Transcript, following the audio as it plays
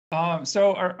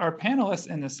So our panelist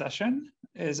in this session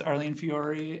is Arlene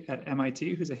Fiore at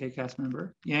MIT, who's a HAQAST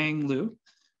member, Yang Liu,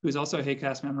 who's also a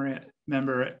HAQAST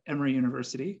member at Emory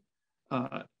University,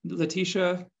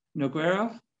 Leticia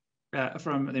Nogueria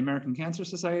from the American Cancer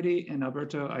Society, and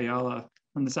Alberto Ayala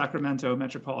from the Sacramento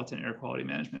Metropolitan Air Quality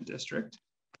Management District.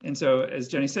 And so, as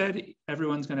Jenny said,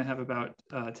 everyone's going to have about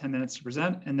 10 minutes to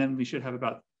present, and then we should have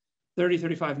about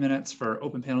 35 minutes for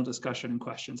open panel discussion and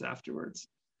questions afterwards.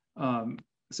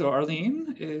 So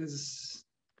Arlene is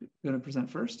going to present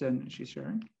first, and she's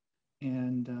sharing.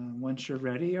 And once you're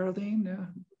ready, Arlene.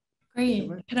 Great.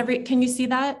 Can you see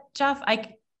that, Jeff?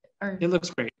 It looks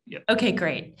great. Yeah. Okay,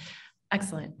 great.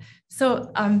 Excellent. So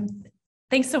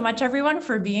thanks so much, everyone,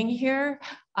 for being here.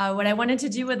 What I wanted to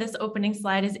do with this opening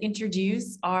slide is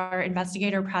introduce our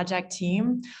investigator project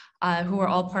team, who are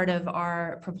all part of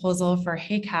our proposal for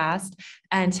HAQAST.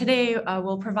 And today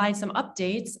we'll provide some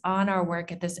updates on our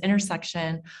work at this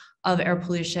intersection of air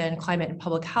pollution, climate, and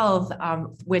public health,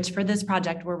 which for this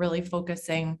project, we're really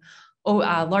focusing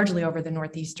largely over the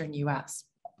Northeastern US.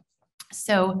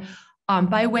 So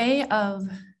by way of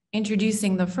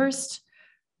introducing the first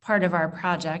part of our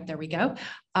project, there we go,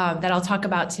 that I'll talk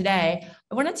about today,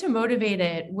 I wanted to motivate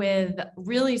it with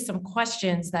really some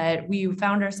questions that we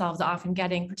found ourselves often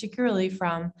getting, particularly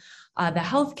from the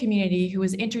health community, who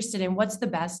was interested in what's the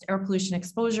best air pollution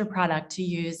exposure product to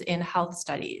use in health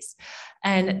studies.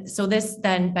 And so this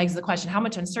then begs the question, how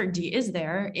much uncertainty is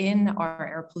there in our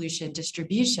air pollution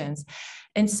distributions?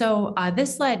 And so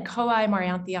this led Kohai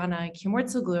Mariantiana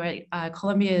Kimurtzoglu at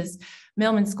Columbia's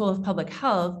Mailman School of Public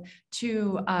Health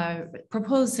to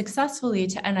propose successfully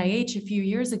to NIH a few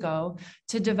years ago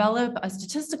to develop a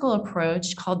statistical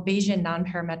approach called Bayesian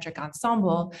non-parametric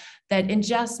ensemble that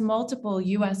ingests multiple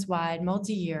US-wide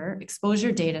multi-year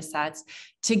exposure data sets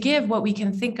to give what we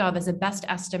can think of as a best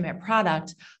estimate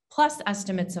product plus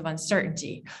estimates of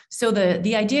uncertainty. So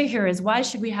the idea here is, why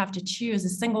should we have to choose a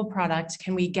single product?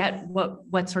 Can we get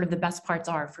what sort of the best parts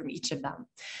are from each of them?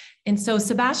 And so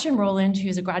Sebastian Roland,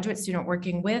 who's a graduate student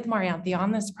working with Marianthi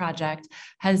on this project,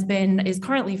 is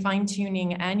currently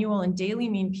fine-tuning annual and daily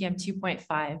mean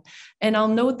PM2.5. And I'll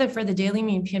note that for the daily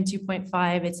mean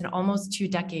PM2.5, it's an almost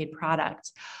 2-decade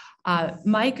product.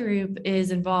 My group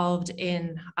is involved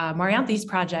in Marianthi's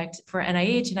project for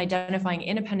NIH in identifying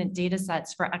independent data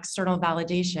sets for external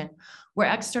validation,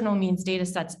 where external means data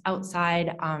sets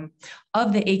outside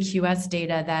of the AQS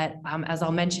data that, as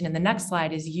I'll mention in the next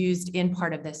slide, is used in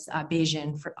part of this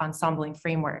Bayesian ensembling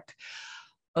framework.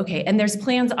 Okay, and there's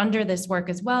plans under this work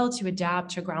as well to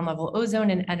adapt to ground level ozone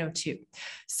and NO2.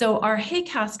 So our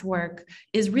HAQAST work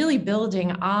is really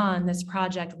building on this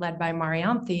project led by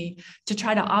Marianthi to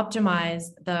try to optimize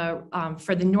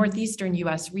for the Northeastern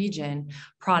US region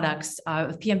products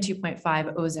of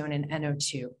PM2.5, ozone, and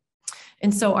NO2.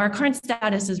 And so our current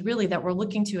status is really that we're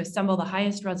looking to assemble the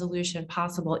highest resolution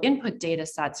possible input data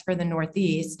sets for the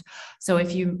Northeast. So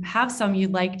if you have some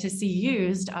you'd like to see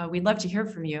used, we'd love to hear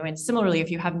from you. And similarly,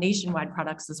 if you have nationwide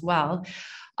products as well,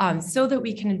 so that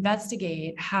we can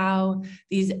investigate how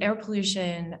these air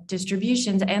pollution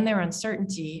distributions and their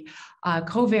uncertainty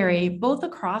co-vary both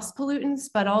across pollutants,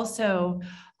 but also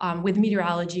with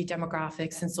meteorology,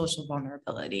 demographics, and social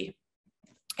vulnerability.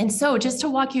 And so just to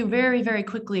walk you very, very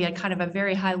quickly at kind of a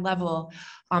very high level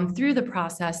through the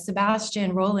process,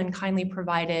 Sebastian Roland kindly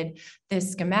provided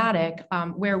this schematic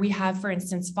where we have, for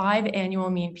instance, 5 annual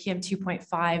mean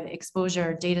PM2.5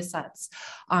 exposure data sets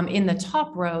in the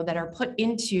top row that are put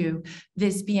into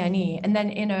this BNE. And then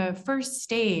in a first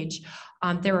stage,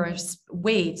 there are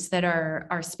weights that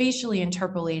are spatially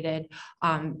interpolated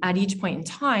at each point in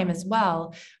time as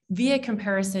well, via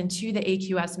comparison to the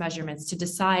AQS measurements to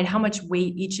decide how much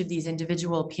weight each of these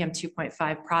individual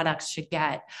PM2.5 products should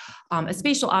get. A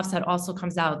spatial offset also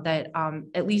comes out that,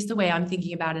 at least the way I'm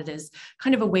thinking about it, is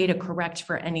kind of a way to correct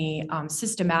for any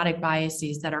systematic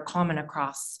biases that are common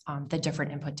across the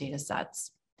different input data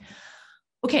sets.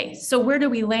 Okay, so where do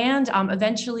we land?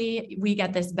 Eventually, we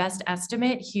get this best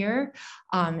estimate here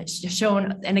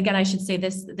shown. And again, I should say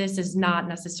this is not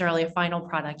necessarily a final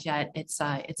product yet. It's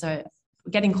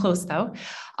getting close though.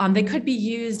 They could be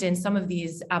used in some of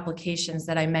these applications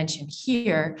that I mentioned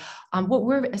here. What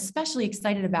we're especially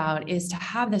excited about is to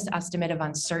have this estimate of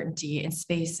uncertainty in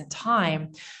space and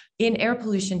time in air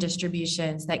pollution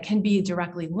distributions that can be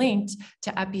directly linked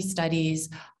to EPI studies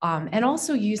and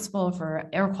also useful for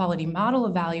air quality model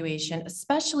evaluation,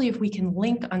 especially if we can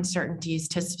link uncertainties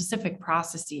to specific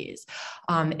processes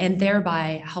and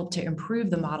thereby help to improve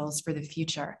the models for the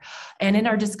future. And in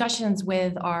our discussions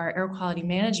with our air quality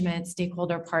management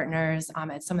stakeholder partners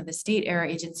at some of the state air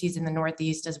agencies in the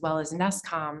Northeast, as well as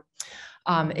NESCOM,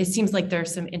 it seems like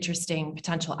there's some interesting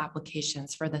potential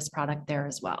applications for this product there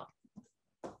as well.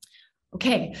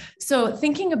 Okay, so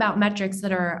thinking about metrics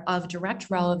that are of direct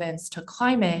relevance to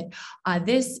climate,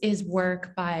 this is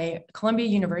work by Columbia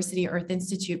University Earth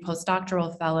Institute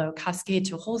postdoctoral fellow Cascade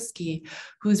Tucholsky,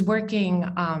 who's working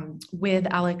with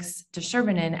Alex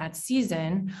Desherbanin at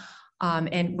Season,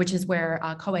 and which is where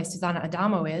Koei Susanna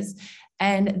Adamo is.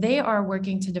 And they are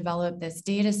working to develop this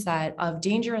data set of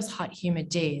dangerous hot humid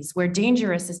days, where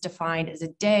dangerous is defined as a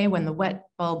day when the wet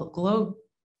bulb globe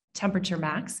temperature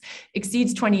max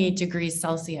exceeds 28 degrees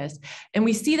Celsius. And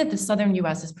we see that the southern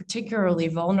US is particularly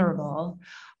vulnerable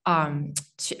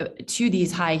to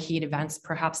these high heat events,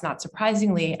 perhaps not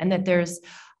surprisingly, and that there's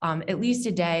at least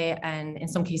a day and in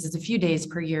some cases a few days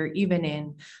per year, even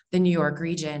in the New York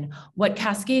region. What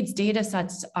Cascade's data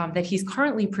sets that he's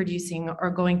currently producing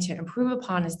are going to improve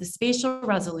upon is the spatial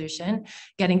resolution,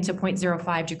 getting to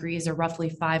 0.05 degrees or roughly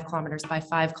 5 kilometers by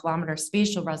 5 kilometer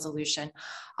spatial resolution.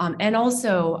 And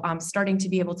also starting to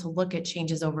be able to look at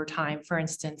changes over time. For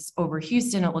instance, over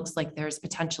Houston, it looks like there's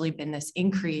potentially been this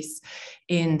increase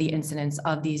in the incidence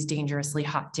of these dangerously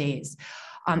hot days.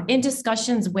 In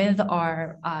discussions with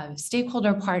our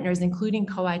stakeholder partners, including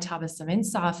Koei Tabassum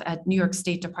Insaf at New York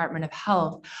State Department of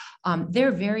Health,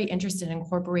 they're very interested in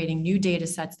incorporating new data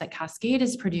sets that Cascade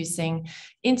is producing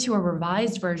into a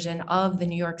revised version of the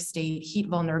New York State Heat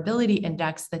Vulnerability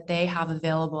Index that they have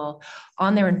available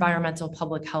on their environmental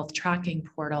public health tracking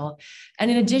portal. And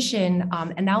in addition,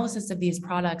 analysis of these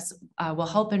products will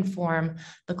help inform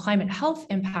the climate health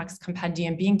impacts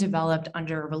compendium being developed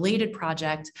under a related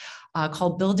project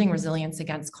called Building Resilience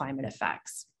Against Climate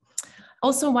Effects.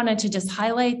 Also wanted to just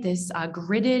highlight this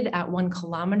gridded at 1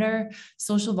 kilometer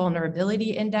social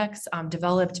vulnerability index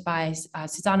developed by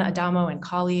Susanna Adamo and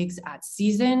colleagues at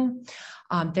Season.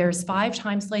 There's 5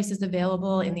 time slices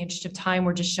available. In the interest of time,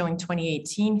 we're just showing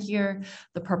 2018 here.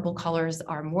 The purple colors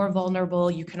are more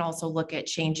vulnerable. You can also look at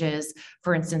changes,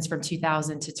 for instance, from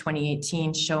 2000 to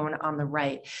 2018 shown on the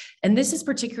right. And this is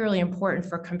particularly important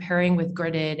for comparing with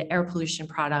gridded air pollution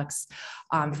products,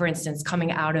 for instance,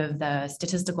 coming out of the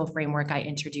statistical framework I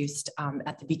introduced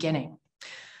at the beginning.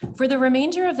 For the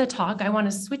remainder of the talk, I want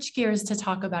to switch gears to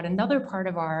talk about another part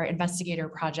of our investigator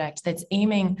project that's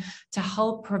aiming to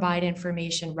help provide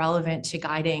information relevant to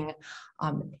guiding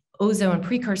ozone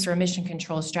precursor emission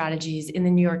control strategies in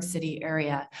the New York City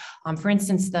area. For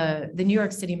instance, the New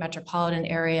York City metropolitan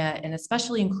area, and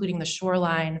especially including the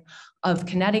shoreline of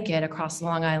Connecticut across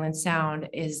Long Island Sound,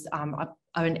 is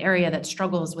an area that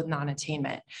struggles with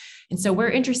non-attainment. And so we're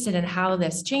interested in how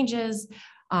this changes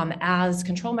as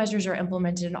control measures are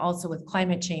implemented and also with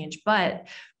climate change. But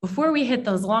before we hit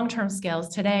those long-term scales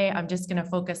today, I'm just going to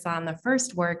focus on the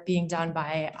first work being done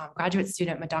by graduate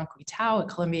student Madankwi Tao at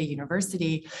Columbia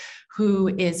University, who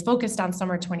is focused on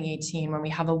summer 2018 when we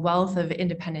have a wealth of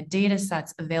independent data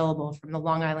sets available from the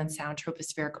Long Island Sound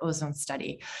tropospheric ozone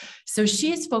study. So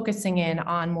she's focusing in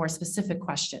on more specific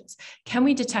questions. Can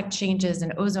we detect changes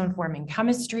in ozone forming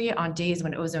chemistry on days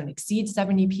when ozone exceeds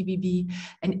 70 ppb?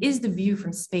 And is the view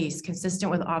from space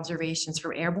consistent with observations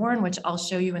from airborne, which I'll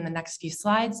show you in the next few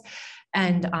slides.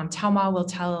 And Tao Ma will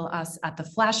tell us at the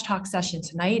flash talk session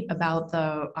tonight about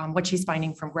what she's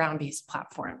finding from ground-based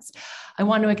platforms. I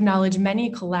want to acknowledge many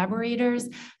collaborators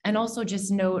and also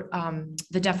just note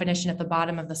the definition at the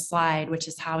bottom of the slide, which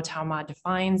is how Tao Ma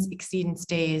defines exceedance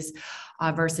days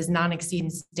versus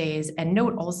non-exceedance days. And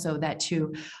note also that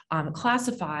to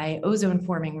classify ozone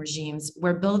forming regimes,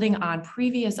 we're building on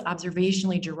previous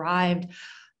observationally derived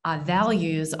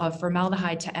values of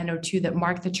formaldehyde to NO2 that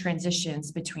mark the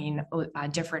transitions between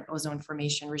different ozone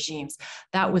formation regimes.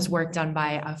 That was work done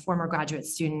by a former graduate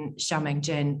student, Xiaomeng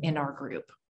Jin, in our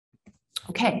group.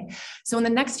 Okay, so in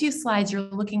the next few slides, you're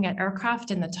looking at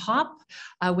aircraft in the top,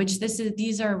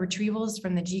 these are retrievals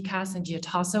from the GCAS and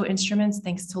Geotasso instruments,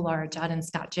 thanks to Laura Judd and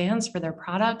Scott Jans for their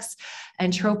products,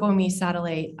 and TROPOME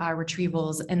satellite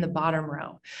retrievals in the bottom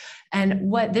row.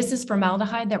 And this is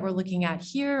formaldehyde that we're looking at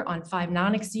here on 5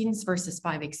 non-exceedance versus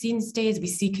 5 exceedance days. We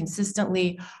see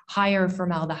consistently higher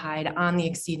formaldehyde on the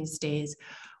exceedance days.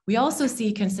 We also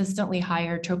see consistently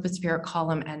higher tropospheric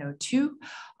column NO2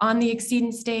 on the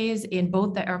exceedance days in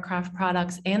both the aircraft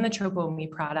products and the TROPOME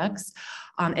products.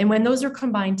 And when those are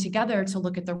combined together to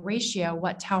look at the ratio,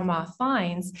 what Tao Ma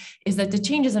finds is that the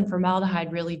changes in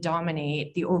formaldehyde really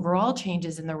dominate the overall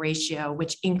changes in the ratio,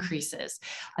 which increases.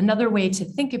 Another way to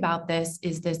think about this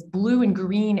is this blue and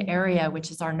green area,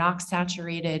 which is our NOx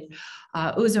saturated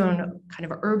ozone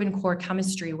kind of urban core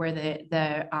chemistry, where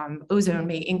the ozone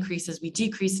may increase as we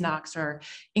decrease NOx or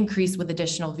increase with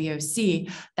additional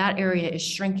VOC. That area is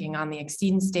shrinking shrinking on the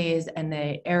exceedance days and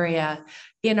the area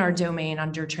in our domain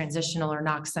under transitional or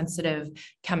NOx sensitive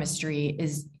chemistry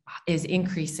is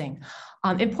increasing.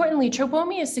 Importantly,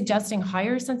 Tropomi is suggesting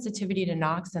higher sensitivity to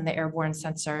NOx than the airborne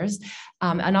sensors.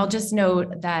 And I'll just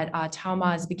note that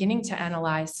Tauma is beginning to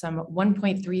analyze some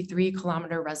 1.33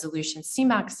 kilometer resolution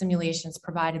CMAX simulations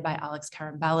provided by Alex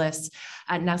Karambellis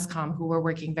at NESCOM, who we're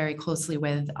working very closely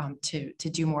with to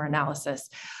do more analysis.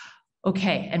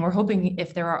 Okay, and we're hoping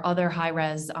if there are other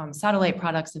high-res satellite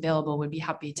products available, we'd be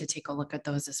happy to take a look at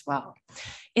those as well.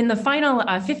 In the final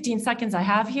 15 seconds I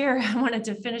have here, I wanted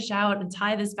to finish out and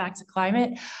tie this back to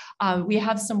climate. We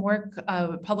have some work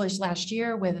published last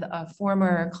year with a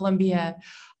former Columbia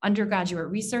undergraduate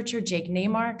researcher, Jake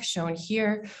Neymark, shown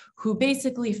here, who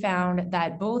basically found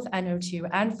that both NO2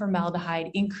 and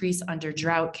formaldehyde increase under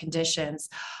drought conditions.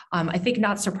 I think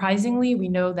not surprisingly, we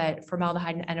know that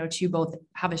formaldehyde and NO2 both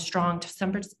have a strong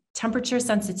temperature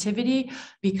sensitivity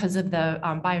because of the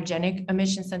biogenic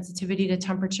emission sensitivity to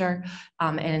temperature,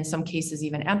 and in some cases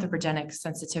even anthropogenic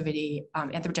sensitivity,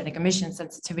 anthropogenic emission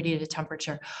sensitivity to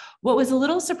temperature. What was a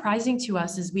little surprising to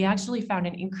us is we actually found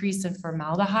an increase in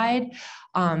formaldehyde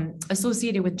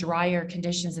associated with drier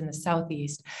conditions in the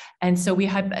southeast. And so we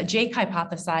had Jake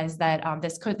hypothesized that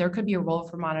there could be a role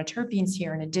for monoterpenes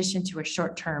here in addition to a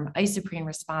short-term isoprene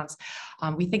response.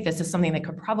 We think this is something that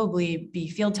could probably be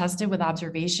field tested with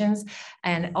observations.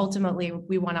 And ultimately,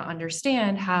 we want to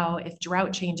understand how, if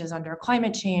drought changes under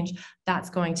climate change, that's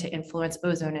going to influence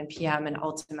ozone and PM and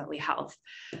ultimately health.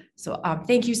 So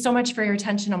thank you so much for your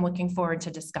attention. I'm looking forward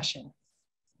to discussion.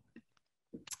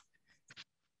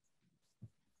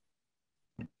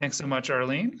 Thanks so much,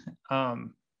 Arlene.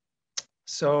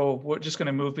 So we're just going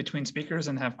to move between speakers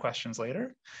and have questions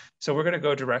later. So we're going to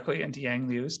go directly into Yang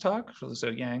Liu's talk. So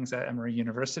Yang's at Emory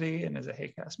University and is a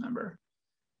HAQAST member.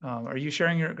 Are you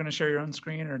going to share your own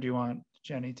screen, or do you want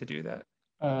Jenny to do that?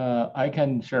 I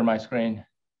can share my screen.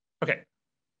 Okay.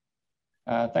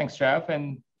 Thanks, Jeff,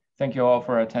 and thank you all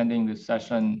for attending this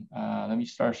session. Let me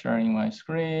start sharing my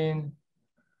screen.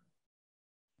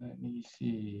 Let me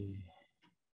see.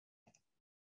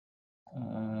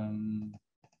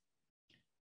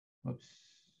 Oops.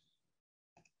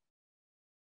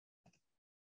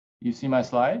 You see my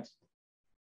slides?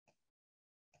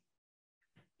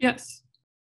 Yes.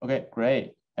 Okay,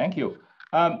 great. Thank you.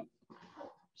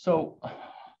 So I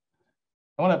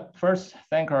want to first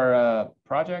thank our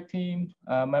project team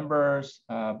members,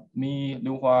 me,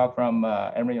 Liu Hua from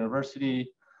Emory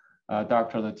University,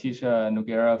 Dr. Leticia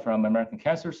Nogueria from American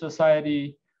Cancer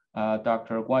Society,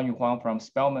 Dr. Guanyu Huang from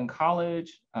Spelman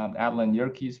College, Adeline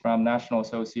Yerkes from National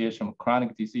Association of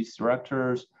Chronic Disease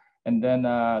Directors, and then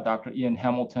Dr. Ian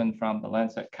Hamilton from the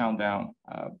Lancet Countdown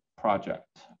project.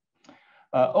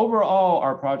 Overall,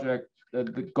 our project,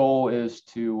 the goal is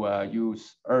to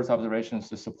use Earth observations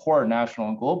to support national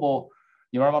and global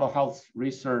environmental health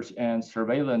research and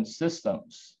surveillance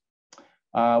systems.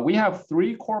 We have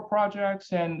 3 core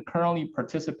projects and currently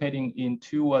participating in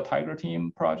 2 Tiger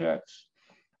Team projects.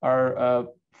 Our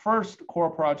first core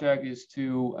project is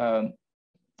to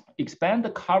expand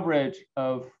the coverage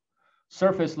of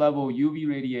surface level UV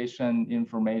radiation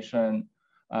information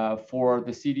for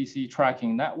the CDC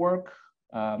tracking network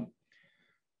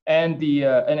and the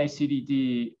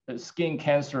NACDD skin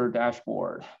cancer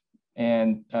dashboard.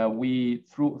 And we,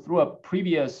 through a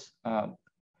previous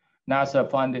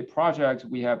NASA-funded project,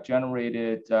 we have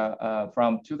generated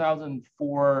from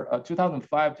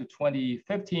 2005 to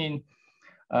 2015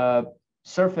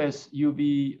 surface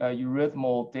UV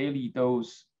eurythmal daily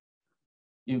dose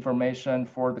information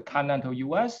for the continental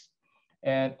US.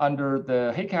 And under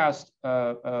the HAQAST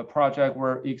project,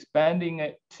 we're expanding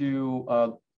it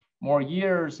to more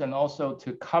years and also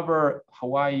to cover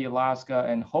Hawaii, Alaska,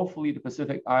 and hopefully the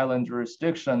Pacific Island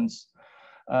jurisdictions.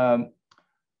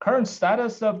 Current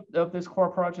status of this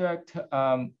core project,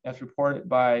 as reported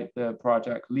by the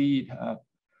project lead,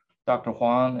 Dr.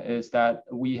 Huang, is that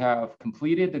we have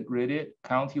completed the gridded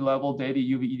county level data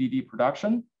UV EDD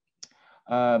production.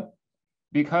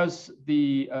 Because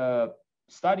the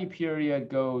study period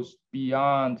goes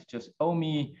beyond just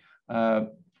OMI,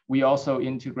 we also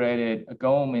integrated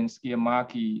GOM and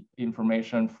Skiamaki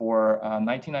information for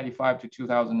 1995 to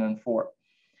 2004.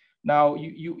 Now,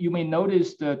 you may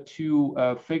notice the 2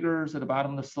 figures at the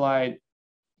bottom of the slide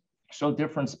show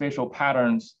different spatial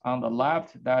patterns. On the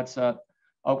left, that's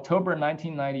October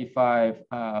 1995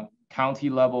 county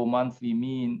level monthly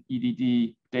mean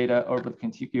EDD data over the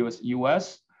contiguous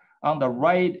US. On the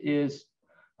right is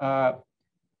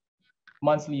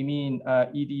monthly mean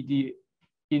EDD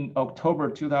in October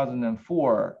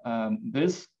 2004.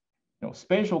 This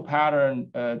spatial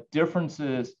pattern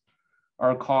differences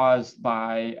are caused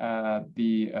by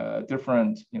the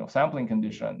different sampling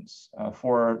conditions.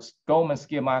 For Goldman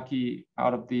Skiamaki,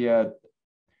 out of the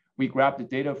we grabbed the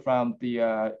data from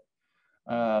the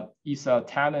ESA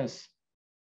TAMIS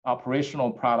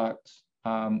operational product,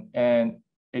 and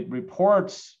it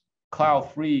reports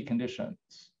cloud-free conditions.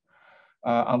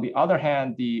 On the other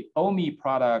hand, the OMI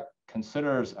product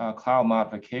considers cloud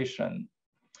modification.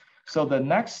 So the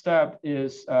next step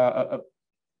is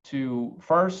to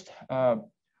first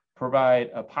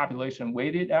provide a population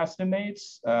weighted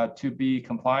estimates to be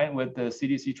compliant with the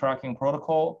CDC tracking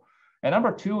protocol. And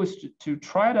number two is to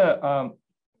try to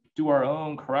do our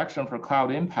own correction for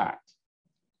cloud impact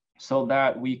so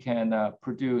that we can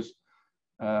produce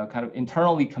kind of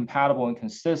internally compatible and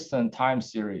consistent time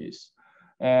series.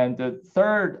 And the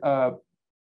third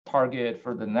target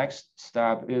for the next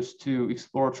step is to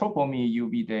explore tropomi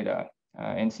UV data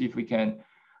and see if we can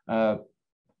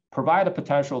provide a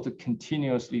potential to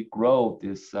continuously grow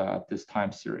this, this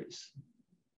time series.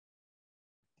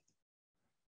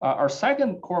 Our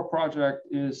second core project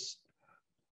is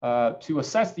to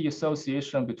assess the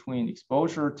association between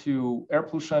exposure to air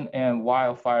pollution and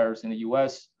wildfires in the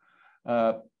US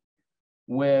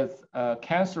with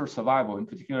cancer survival, in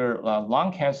particular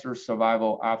lung cancer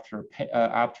survival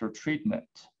after treatment.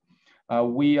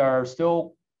 We are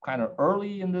still kind of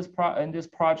early in this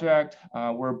project.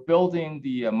 We're building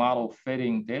the model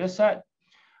fitting data set.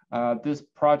 This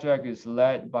project is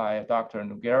led by Dr.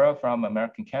 Nogueria from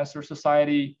American Cancer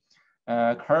Society.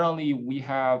 Currently, we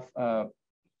have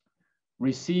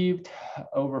received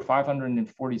over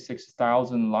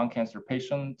 546,000 lung cancer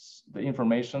patients, the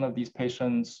information of these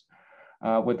patients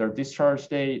with their discharge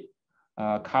date,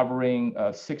 covering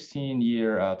a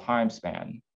 16-year time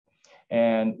span.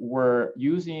 And we're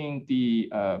using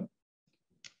the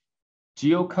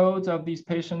geocodes of these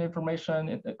patient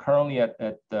information currently at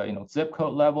the zip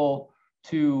code level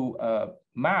to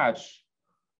match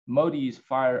Modi's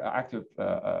active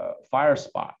fire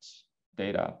spots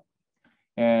data.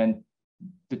 And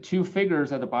the two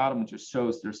figures at the bottom just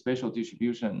shows their spatial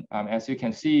distribution. As you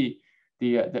can see,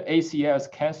 the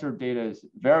ACS cancer data is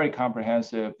very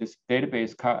comprehensive. This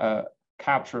database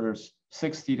captures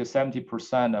 60 to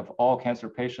 70% of all cancer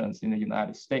patients in the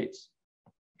United States.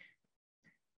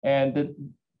 And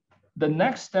the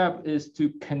next step is to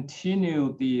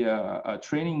continue the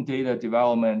training data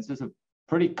development. This is a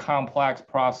pretty complex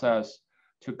process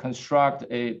to construct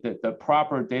the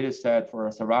proper data set for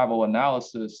a survival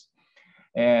analysis.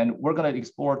 And we're going to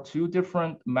explore two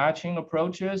different matching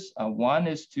approaches. One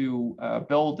is to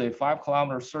build a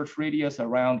 5-kilometer search radius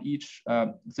around each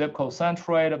zip code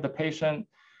centroid of the patient,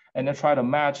 and then try to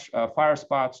match fire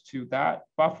spots to that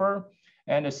buffer.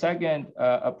 And the second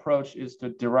approach is to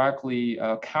directly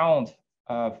count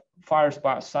fire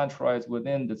spot centroids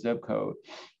within the zip code.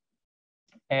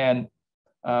 And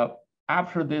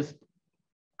after this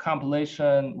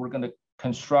compilation, we're going to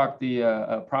construct the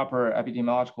proper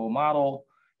epidemiological model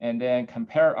and then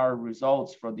compare our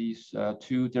results for these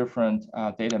two different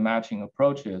data matching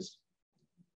approaches.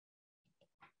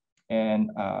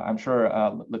 And I'm sure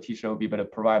Leticia will be able to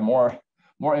provide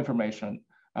more information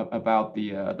about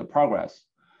the progress.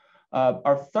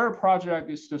 Our third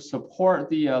project is to support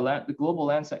the Global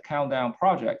Landsat Countdown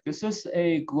project. This is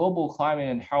a global climate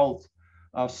and health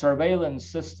surveillance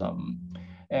system.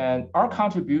 And our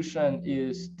contribution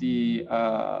is the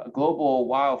global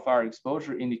wildfire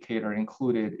exposure indicator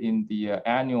included in the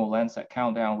annual Landsat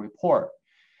Countdown report.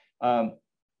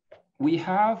 We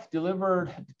have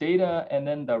delivered data and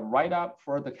then the write-up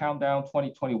for the Countdown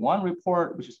 2021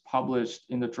 report, which is published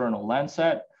in the journal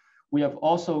Lancet. We have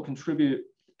also contributed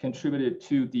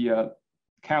to the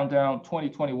Countdown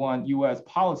 2021 US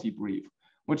Policy Brief,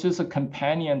 which is a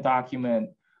companion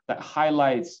document that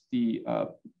highlights the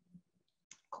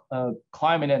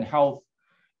climate and health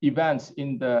events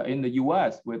in the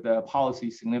US with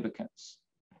policy significance.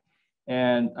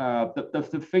 And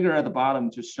the figure at the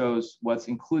bottom just shows what's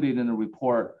included in the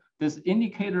report. This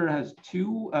indicator has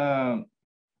two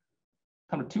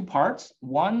parts.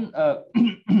 One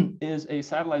is a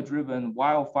satellite-driven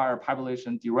wildfire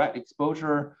population direct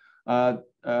exposure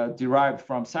derived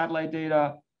from satellite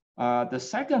data. The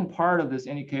second part of this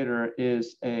indicator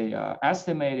is a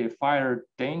estimated fire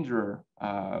danger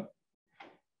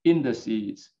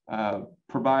indices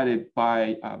provided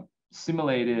by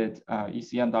simulated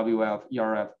ECMWF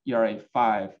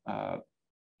ERA5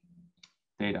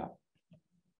 data.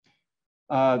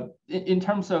 In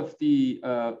terms of the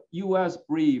US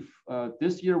brief,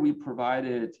 this year we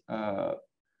provided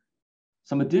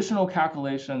some additional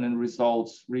calculation and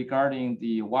results regarding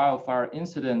the wildfire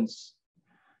incidence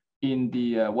in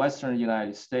the Western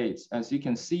United States. As you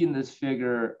can see in this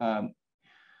figure,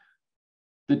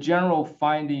 the general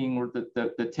finding or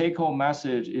the take-home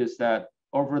message is that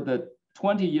over the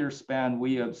 20-year span,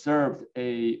 we observed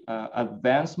a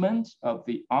advancement of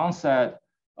the onset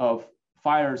of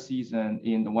fire season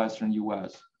in the Western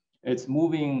US. It's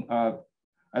moving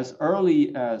as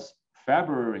early as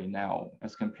February now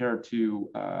as compared to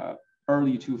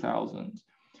early 2000s.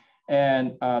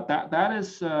 And that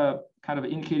is kind of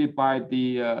indicated by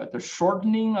the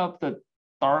shortening of the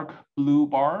dark blue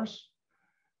bars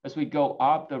as we go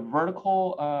up the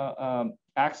vertical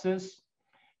axis.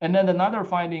 And then another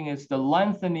finding is the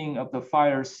lengthening of the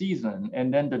fire season,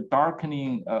 and then the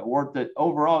darkening or the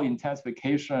overall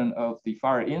intensification of the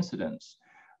fire incidents.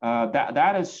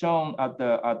 That is shown at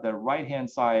the right-hand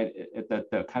side, at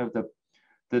the kind of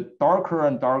the darker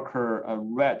and darker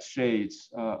red shades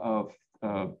of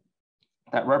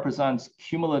that represents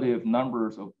cumulative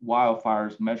numbers of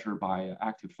wildfires measured by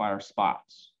active fire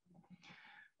spots.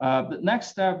 The next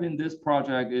step in this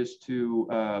project is to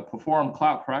perform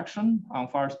cloud correction on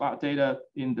fire spot data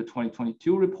in the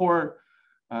 2022 report.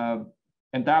 And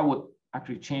that would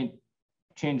actually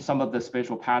change some of the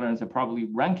spatial patterns and probably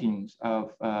rankings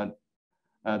of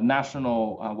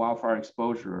national wildfire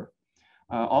exposure.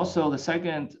 Also, the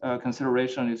second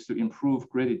consideration is to improve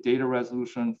gridded data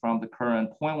resolution from the current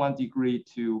 0.1 degree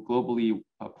to globally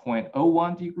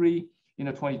 0.01 degree in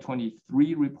the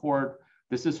 2023 report.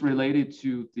 This is related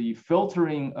to the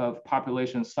filtering of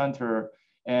population center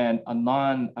and a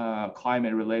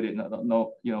non-climate related,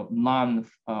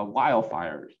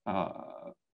 non-wildfire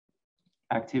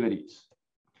activities.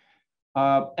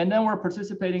 And then we're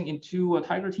participating in two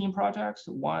Tiger Team projects.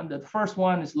 The first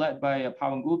one is led by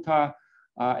Pawan Gupta,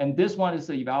 and this one is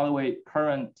to evaluate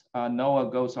current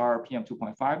NOAA GOES-R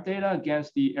PM2.5 data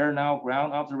against the air now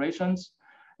ground observations.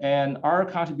 And our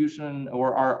contribution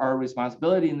or our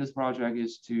responsibility in this project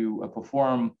is to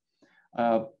perform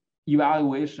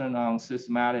evaluation on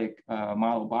systematic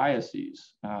model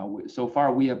biases. So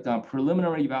far, we have done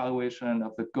preliminary evaluation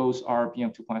of the GOES-R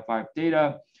PM2.5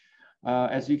 data.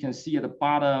 As you can see at the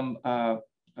bottom of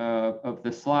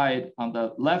the slide, on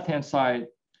the left-hand side,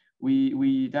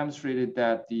 we demonstrated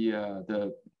that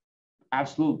the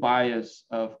absolute bias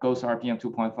of GOES-R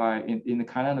PM2.5 in the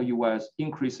continental US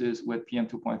increases with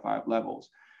PM2.5 levels,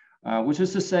 which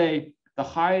is to say, the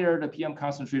higher the PM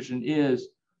concentration is,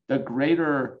 the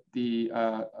greater the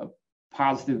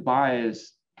positive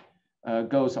bias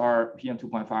GOES-R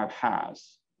PM2.5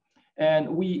 has. And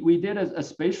we did a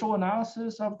spatial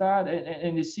analysis of that,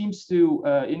 and it seems to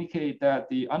indicate that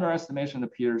the underestimation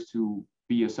appears to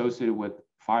be associated with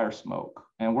fire smoke.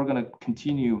 And we're going to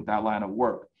continue that line of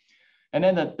work. And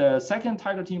then the second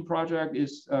Tiger Team project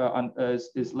is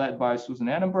led by Susan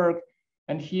Annenberg.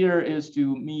 And here is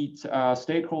to meet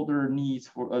stakeholder needs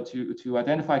for, to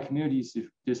identify communities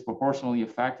disproportionately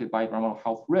affected by environmental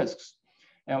health risks.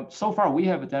 And so far, we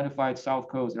have identified South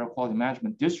Coast Air Quality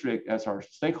Management District as our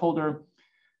stakeholder.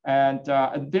 And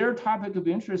their topic of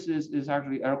interest is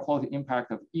actually air quality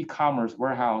impact of e-commerce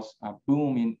warehouse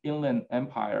boom in Inland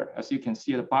Empire. As you can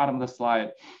see at the bottom of the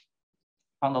slide,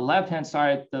 on the left-hand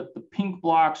side, the pink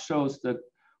block shows the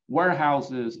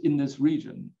warehouses in this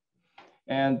region.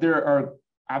 And they're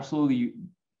absolutely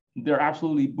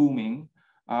booming.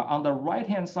 On the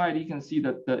right-hand side, you can see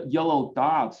that the yellow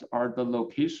dots are the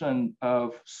location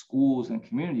of schools and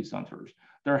community centers.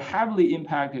 They're heavily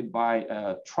impacted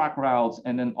by truck routes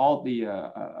and then all the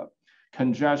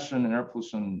congestion and air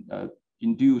pollution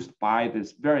induced by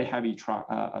this very heavy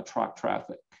truck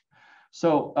traffic.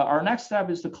 So our next step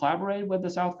is to collaborate with the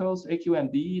South Coast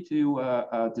AQMD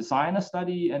to design a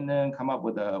study and then come up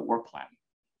with a work plan.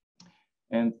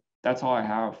 And that's all I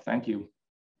have. Thank you.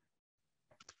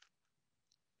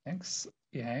 Thanks,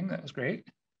 Yang. That was great.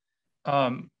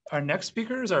 Our next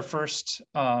speaker is our first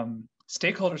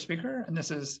stakeholder speaker, and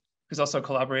this is who's also a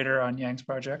collaborator on Yang's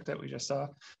project that we just saw.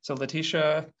 So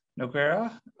Leticia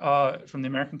Nogueria from the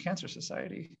American Cancer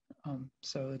Society.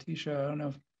 So Leticia, I don't know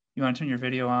if you want to turn your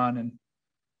video on and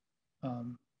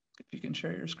if you can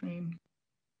share your screen.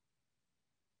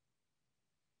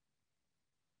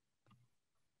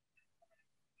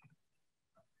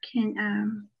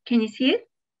 Can you see it?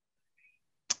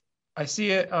 I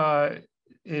see it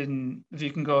if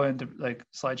you can go into like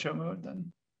slideshow mode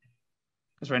then.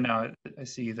 Because right now I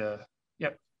see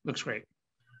yep, looks great.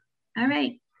 All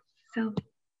right, so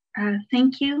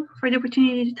thank you for the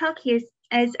opportunity to talk here.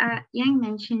 As Yang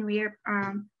mentioned, we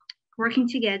are working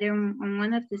together on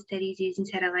one of the studies using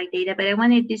satellite data, but I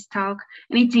wanted this talk,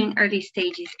 and it's in early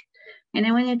stages, and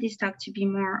I wanted this talk to be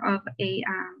more of a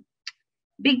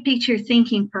big picture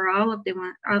thinking for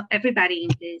everybody in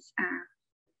this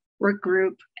work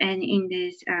group and in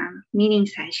this meeting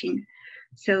session.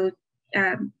 So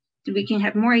we can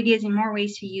have more ideas and more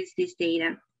ways to use this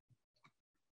data.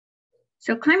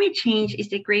 So climate change is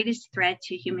the greatest threat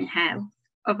to human health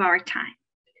of our time.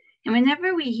 And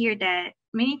whenever we hear that,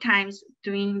 many times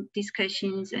during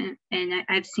discussions, and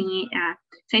I've seen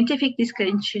scientific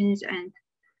discussions and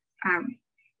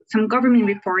some government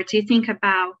reports, you think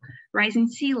about rising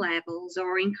sea levels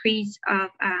or increase of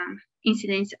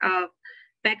incidence of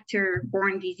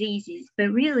vector-borne diseases,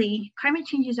 but really climate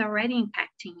change is already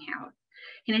impacting health.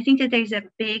 And I think that there's a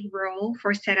big role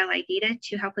for satellite data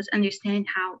to help us understand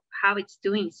how it's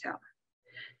doing so.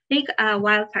 Take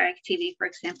wildfire activity, for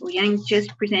example. Yang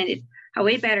just presented a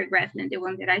way better graph than the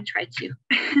one that I tried to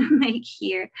make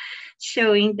here,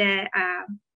 showing that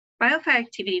wildfire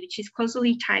activity, which is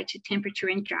closely tied to temperature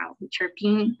and drought, which are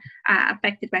being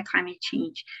affected by climate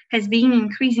change, has been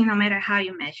increasing no matter how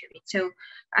you measure it. So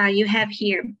you have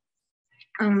here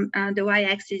the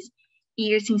y-axis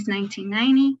year since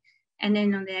 1990, and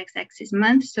then on the x-axis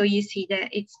month. So you see that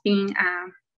it's been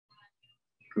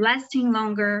lasting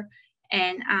longer,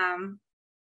 and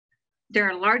there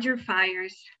are larger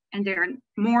fires, and there are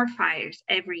more fires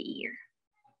every year.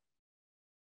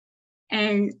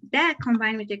 And that,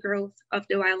 combined with the growth of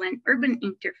the wildland-urban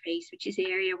interface, which is the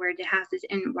area where the houses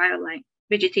and wildlife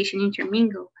vegetation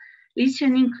intermingle, leads to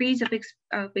an increase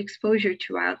of exposure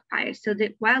to wildfires. So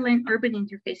the wildland-urban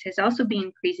interface has also been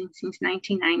increasing since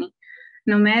 1990,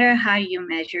 no matter how you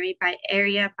measure it, by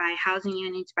area, by housing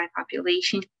units, by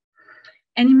population.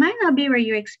 And it might not be where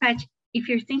you expect. If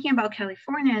you're thinking about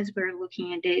California as we're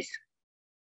looking at this,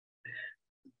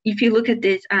 if you look at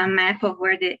this map of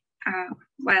where the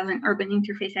wildland-urban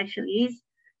interface actually is,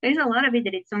 there's a lot of it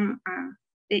that it's on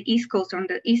the East Coast, on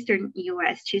the Eastern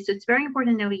US too. So it's very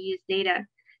important that we use data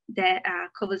that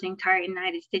covers the entire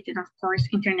United States, and of course,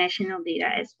 international data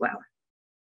as well.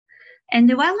 And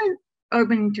the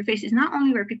wildland-urban interface is not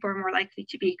only where people are more likely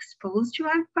to be exposed to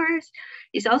wildfires,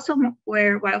 it's also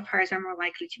where wildfires are more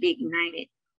likely to be ignited.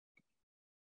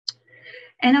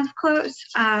 And of course,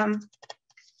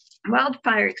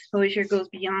 wildfire exposure goes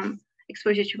beyond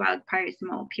exposure to wildfire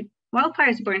smoke.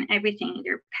 Wildfires burn everything in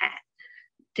their path.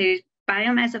 There's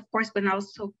biomass, of course, but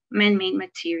also man-made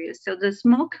materials. So the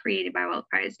smoke created by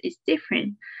wildfires is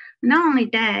different. Not only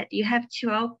that, you have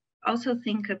to also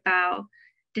think about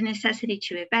the necessity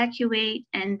to evacuate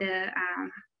and the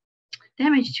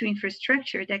damage to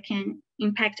infrastructure that can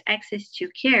impact access to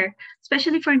care,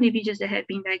 especially for individuals that have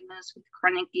been diagnosed with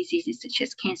chronic diseases such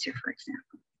as cancer, for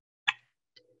example.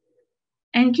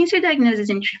 And cancer diagnosis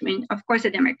and treatment, of course,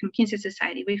 at the American Cancer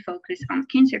Society, we focus on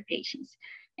cancer patients.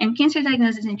 And cancer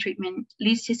diagnosis and treatment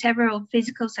leads to several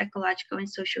physical, psychological, and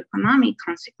socioeconomic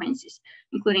consequences,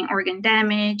 including organ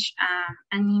damage,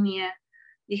 anemia,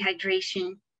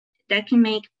 dehydration, that can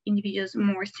make individuals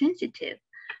more sensitive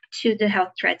to the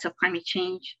health threats of climate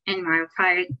change and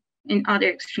wildfire and other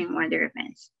extreme weather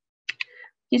events.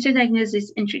 Cancer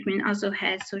diagnosis and treatment also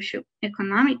has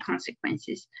socioeconomic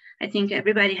consequences. I think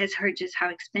everybody has heard just how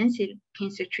expensive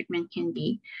cancer treatment can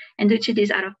be. And due to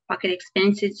these out-of-pocket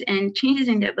expenses and changes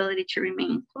in the ability to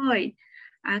remain employed,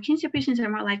 cancer patients are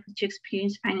more likely to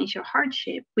experience financial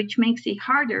hardship, which makes it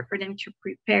harder for them to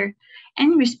prepare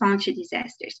and respond to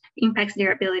disasters. It impacts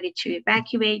their ability to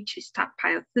evacuate, to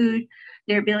stockpile food,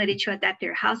 their ability to adapt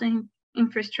their housing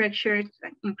infrastructure,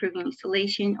 like improving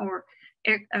insulation or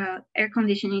air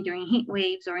conditioning during heat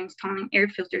waves, or installing air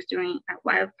filters during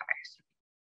wildfires.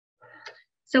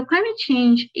 So climate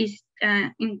change is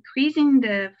increasing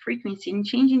the frequency and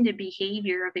changing the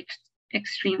behavior of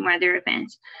extreme weather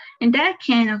events. And that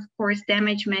can, of course,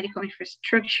 damage medical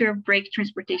infrastructure, break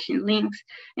transportation links,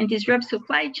 and disrupt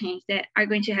supply chains that are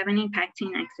going to have an impact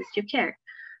in access to care.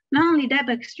 Not only that,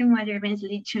 but extreme weather events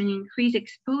lead to an increased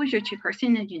exposure to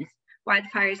carcinogens,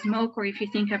 wildfire smoke, or if you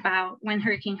think about when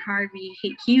Hurricane Harvey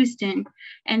hit Houston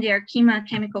and the Arkema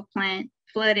chemical plant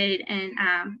flooded, and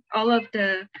all of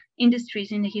the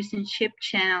industries in the Houston ship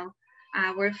channel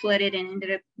were flooded and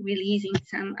ended up releasing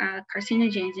some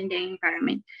carcinogens in the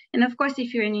environment. And of course,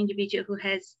 if you're an individual who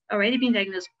has already been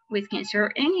diagnosed with cancer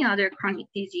or any other chronic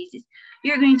diseases,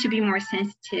 you're going to be more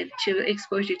sensitive to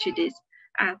exposure to these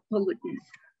pollutants.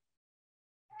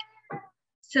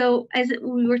 So as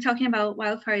we were talking about,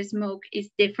 wildfire smoke is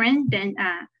different than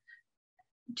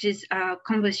just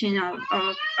combustion of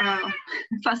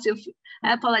fossil fuel.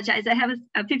 I apologize. I have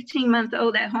a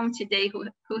 15-month-old at home today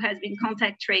who has been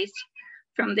contact traced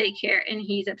from daycare, and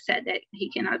he's upset that he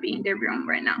cannot be in their room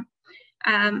right now.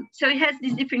 So it has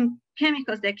these different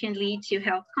chemicals that can lead to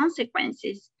health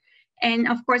consequences. And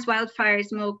of course, wildfire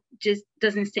smoke just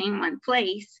doesn't stay in one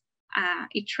place.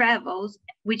 It travels,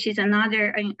 which is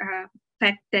another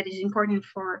fact that is important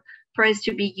for us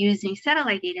to be using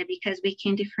satellite data, because we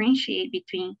can differentiate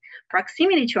between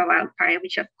proximity to a wildfire,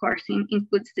 which of course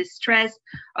includes the stress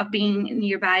of being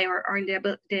nearby or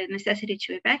the necessity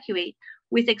to evacuate,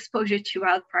 with exposure to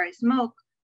wildfire smoke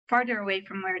farther away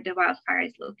from where the wildfire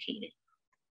is located.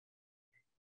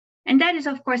 And that is,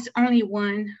 of course, only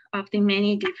one of the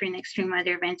many different extreme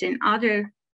weather events and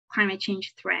other climate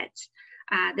change threats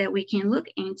that we can look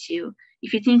into.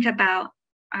 If you think about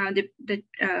the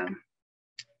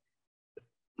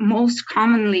most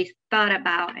commonly thought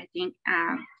about, I think,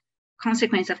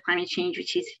 consequence of climate change,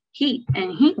 which is heat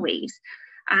and heat waves,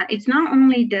 it's not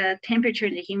only the temperature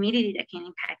and the humidity that can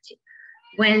impact it.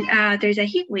 When there's a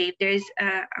heat wave, there's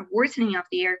a worsening of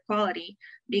the air quality,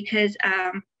 because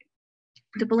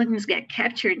the pollutants get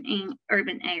captured in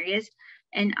urban areas,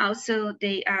 and also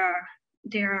they are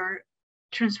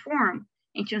transformed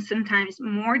into sometimes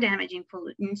more damaging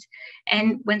pollutants.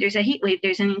 And when there's a heat wave,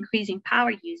 there's an increase in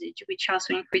power usage, which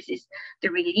also increases the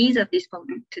release of these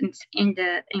pollutants in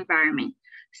the environment.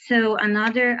 So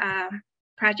another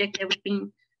project that we've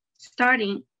been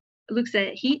starting looks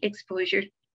at heat exposure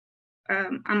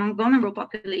among vulnerable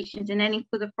populations, and that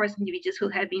includes, of course, individuals who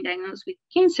have been diagnosed with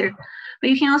cancer. But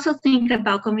you can also think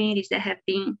about communities that have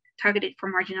been targeted for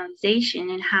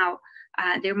marginalization, and how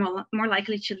they're more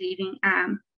likely to live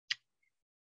in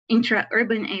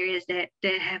intra-urban areas that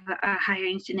have a higher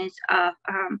incidence of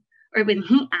urban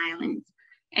heat islands,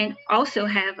 and also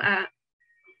have a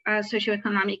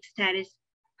socioeconomic status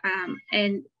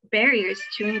and barriers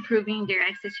to improving their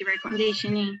access to air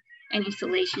conditioning and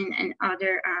insulation and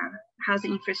other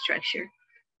housing infrastructure.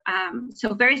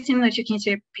 So very similar to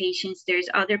cancer patients, there's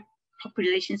other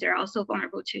populations that are also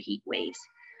vulnerable to heat waves.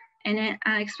 And then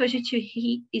exposure to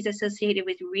heat is associated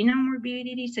with renal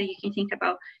morbidity. So you can think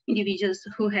about individuals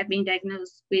who have been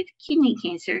diagnosed with kidney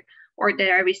cancer, or that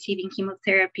are receiving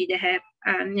chemotherapy that have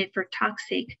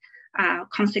nephrotoxic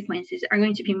consequences, are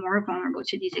going to be more vulnerable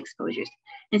to these exposures.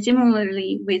 And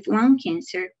similarly with lung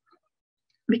cancer,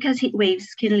 because heat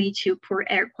waves can lead to poor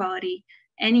air quality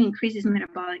and increases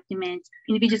metabolic demands,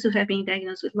 individuals who have been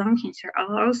diagnosed with lung cancer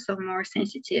are also more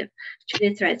sensitive to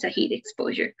the threats of heat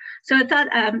exposure. So I thought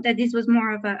that this was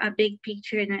more of a big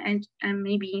picture, and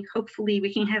maybe hopefully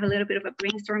we can have a little bit of a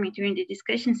brainstorming during the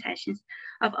discussion sessions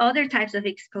of other types of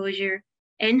exposure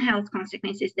and health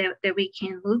consequences that we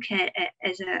can look at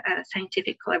as a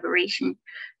scientific collaboration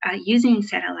using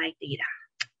satellite data.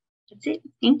 That's it.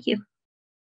 Thank you.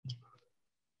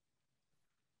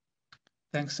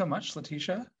 Thanks so much,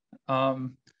 Leticia.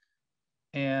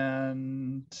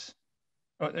 And,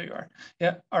 oh, there you are.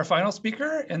 Yeah, our final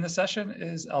speaker in the session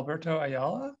is Alberto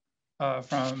Ayala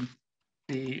from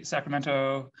the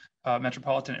Sacramento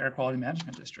Metropolitan Air Quality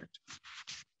Management District.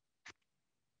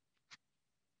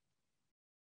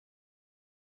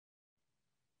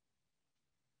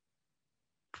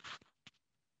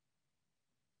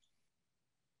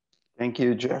 Thank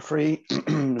you, Jeffrey.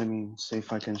 Let me see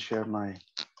if I can share my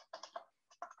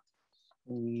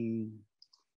screen.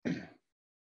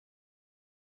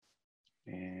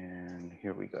 And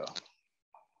here we go.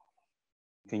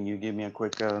 Can you give me a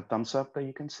quick thumbs up that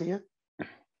you can see it?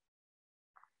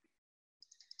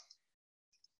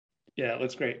 Yeah, it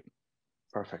looks great.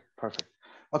 Perfect, perfect.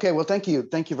 Okay, well, thank you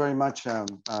very much.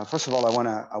 First of all,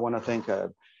 I wanna thank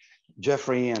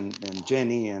Jeffrey and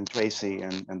Jenny and Tracy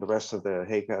and the rest of the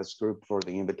HAQAST group for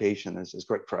the invitation. It's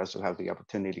great for us to have the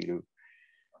opportunity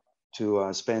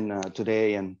to spend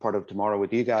today and part of tomorrow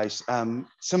with you guys.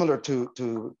 Similar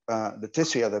to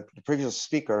Leticia, the previous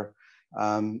speaker,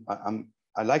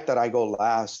 I like that I go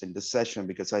last in this session,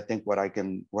 because I think what I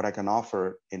can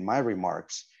offer in my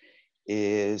remarks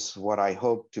is what I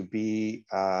hope to be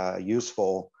a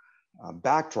useful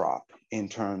backdrop in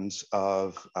terms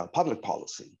of public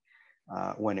policy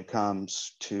when it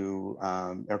comes to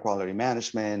air quality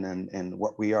management and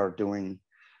what we are doing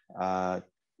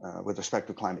with respect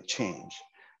to climate change.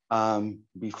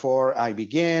 Before I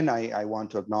begin, I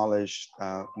want to acknowledge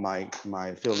my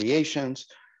affiliations.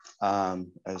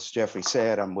 As Jeffrey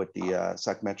said, I'm with the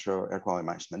Sacramento Air Quality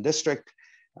Management District.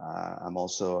 I'm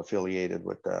also affiliated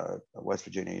with West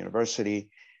Virginia University.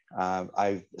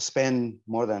 I've spent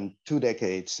more than 2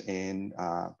 decades in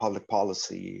public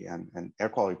policy and air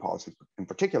quality policy, in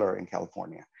particular in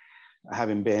California,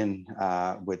 having been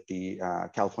with the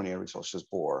California Air Resources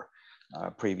Board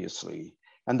previously.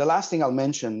 And the last thing I'll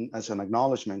mention as an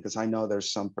acknowledgement, because I know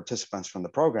there's some participants from the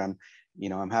program,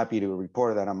 I'm happy to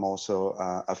report that I'm also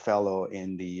a fellow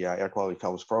in the Air Quality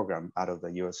Fellows Program out of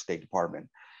the U.S. State Department.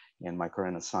 and my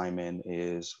current assignment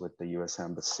is with the U.S.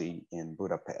 Embassy in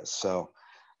Budapest. So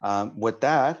with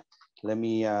that, let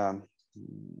me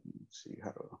see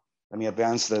how to, let me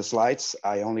advance the slides.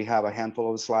 I only have a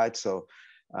handful of slides, so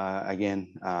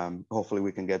again, hopefully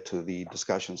we can get to the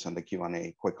discussions and the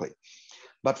Q&A quickly.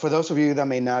 But for those of you that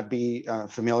may not be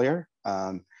familiar,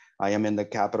 I am in the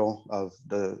capital of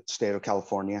the state of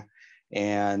California.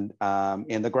 And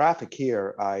in the graphic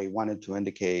here, I wanted to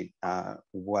indicate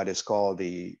what is called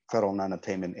the federal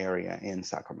non-attainment area in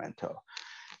Sacramento.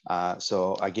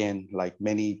 So again, like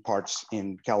many parts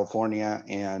in California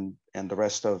and the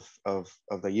rest of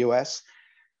the US,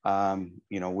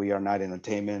 you know, we are not in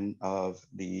attainment of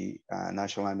the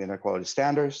National Ambient Air Quality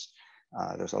Standards.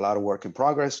 There's a lot of work in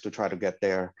progress to try to get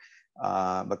there.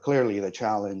 But clearly the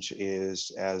challenge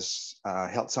is as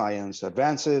health science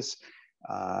advances,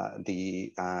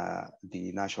 the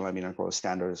National Ambient Air Quality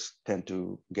Standards tend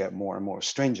to get more and more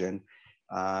stringent.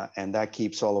 And that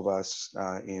keeps all of us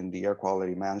in the air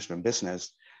quality management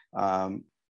business on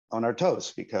our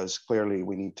toes, because clearly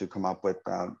we need to come up with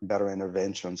better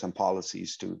interventions and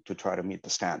policies to try to meet the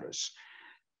standards.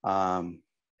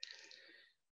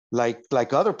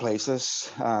 Like other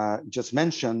places, just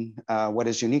mentioned, what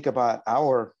is unique about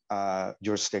our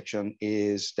jurisdiction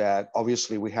is that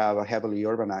obviously we have a heavily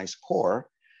urbanized core,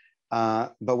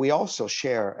 but we also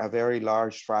share a very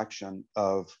large fraction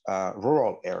of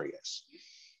rural areas.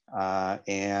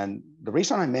 And the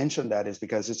reason I mentioned that is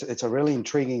because it's a really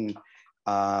intriguing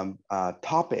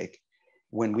topic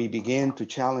when we begin to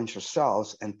challenge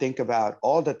ourselves and think about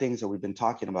all the things that we've been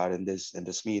talking about in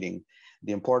this meeting.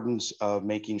 The importance of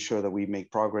making sure that we make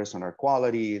progress on our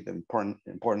quality, the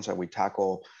importance that we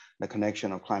tackle the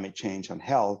connection of climate change and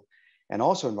health, and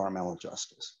also environmental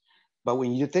justice. But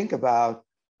when you think about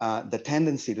the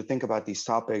tendency to think about these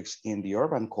topics in the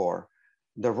urban core,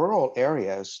 the rural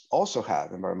areas also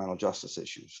have environmental justice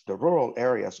issues. The rural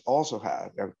areas also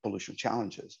have air pollution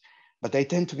challenges, but they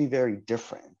tend to be very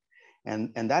different.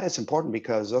 And that is important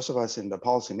because those of us in the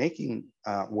policymaking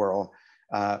world,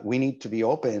 we need to be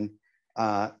open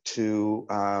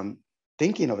to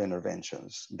thinking of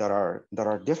interventions that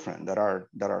are different, that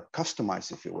are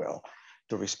customized, if you will,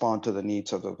 to respond to the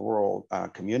needs of the rural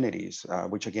communities,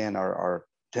 which again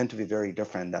tend to be very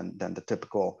different than the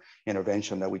typical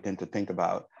intervention that we tend to think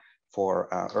about for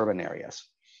urban areas.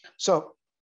 So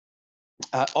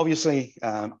obviously,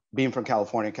 being from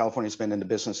California, California's been in the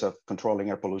business of controlling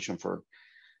air pollution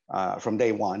from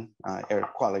day one. Air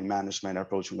quality management, air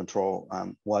pollution control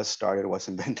was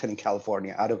invented in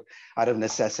California out of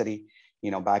necessity,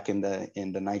 you know, back in the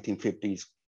 1950s,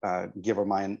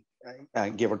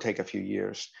 give or take a few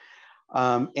years.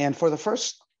 And for the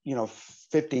first, you know,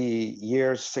 50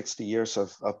 years, 60 years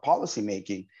of policy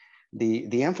making,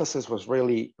 the emphasis was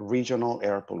really regional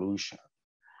air pollution.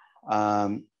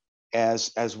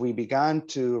 As we began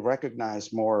to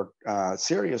recognize more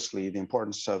seriously the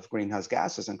importance of greenhouse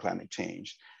gases and climate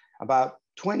change, about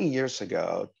 20 years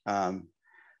ago,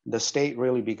 the state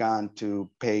really began to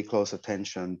pay close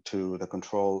attention to the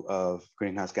control of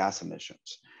greenhouse gas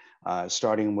emissions,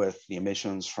 starting with the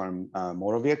emissions from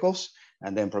motor vehicles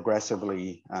and then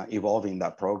progressively evolving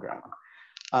that program.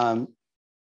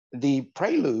 The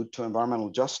prelude to environmental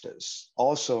justice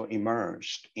also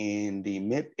emerged in the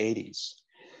mid-'80s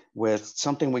with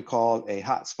something we call a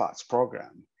HAQAST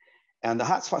program. And the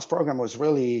HAQAST program was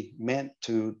really meant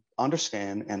to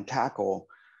understand and tackle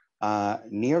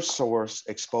near source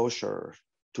exposure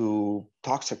to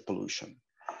toxic pollution.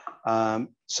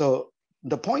 So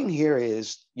the point here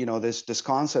is, you know, this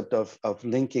concept of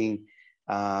linking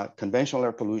conventional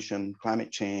air pollution,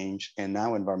 climate change, and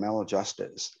now environmental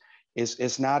justice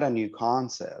is not a new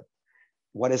concept.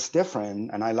 What is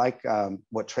different, and I like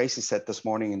what Tracy said this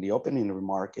morning in the opening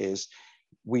remark, is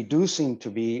we do seem to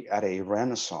be at a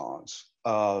renaissance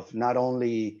of not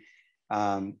only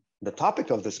the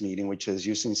topic of this meeting, which is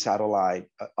using satellite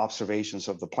observations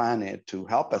of the planet to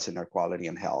help us in our quality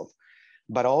and health,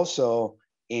 but also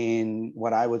in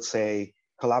what I would say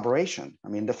collaboration. I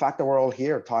mean, the fact that we're all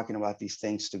here talking about these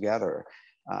things together,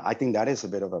 I think that is a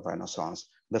bit of a renaissance.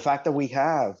 The fact that we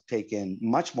have taken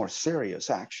much more serious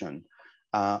action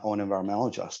on environmental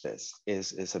justice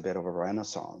is a bit of a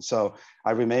renaissance. So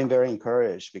I remain very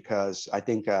encouraged because I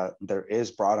think there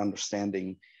is broad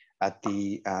understanding at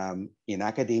the in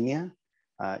academia,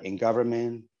 in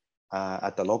government,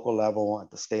 at the local level,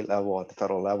 at the state level, at the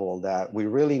federal level, that we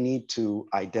really need to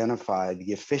identify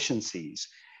the efficiencies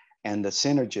and the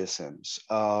synergisms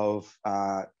of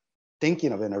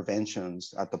thinking of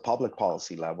interventions at the public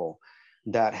policy level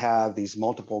that have these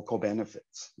multiple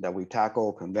co-benefits, that we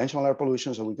tackle conventional air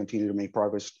pollution so we continue to make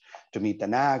progress to meet the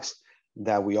NAAQS,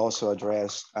 that we also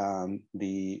address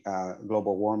the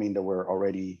global warming that we're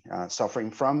already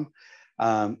suffering from,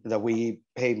 that we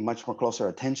pay much more closer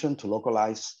attention to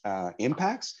localized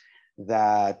impacts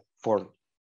that for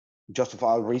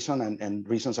justifiable reason and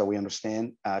reasons that we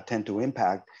understand tend to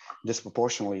impact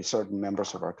disproportionately certain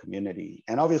members of our community.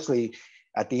 And obviously,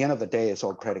 at the end of the day, it's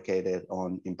all predicated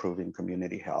on improving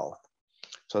community health.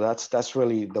 So that's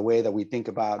really the way that we think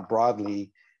about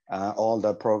broadly all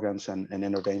the programs and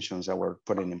interventions that we're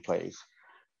putting in place.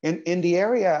 In the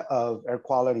area of air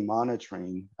quality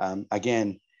monitoring,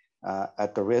 again,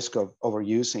 at the risk of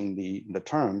overusing the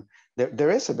term,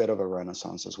 there is a bit of a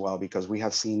renaissance as well, because we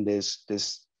have seen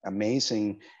this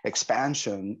amazing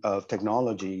expansion of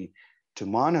technology to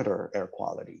monitor air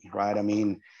quality, right? I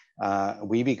mean,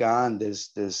 we began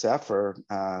this effort,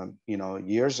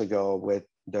 years ago with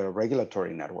the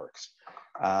regulatory networks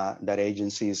that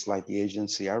agencies like the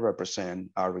agency I represent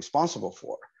are responsible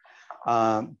for.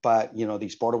 But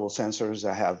these portable sensors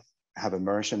that have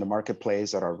emerged in the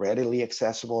marketplace that are readily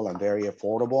accessible and very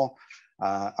affordable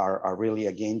are really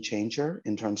a game changer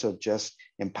in terms of just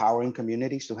empowering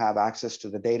communities to have access to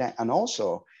the data, and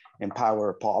also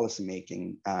empower policy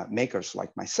makers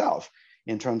like myself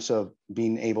in terms of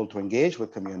being able to engage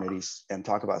with communities and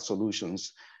talk about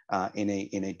solutions in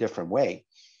a different way.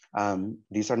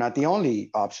 These are not the only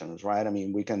options, right? I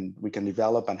mean, we can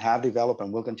develop and have developed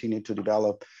and will continue to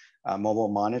develop mobile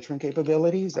monitoring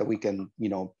capabilities that we can,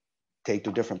 take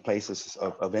to different places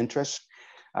of interest.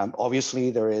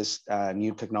 Obviously, there is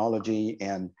new technology,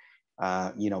 and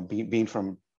being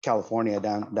from California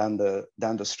down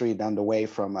the street, down the way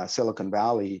from Silicon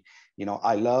Valley,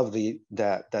 I love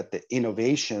that the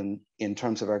innovation in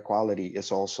terms of air quality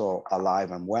is also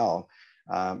alive and well.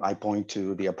 I point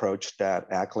to the approach that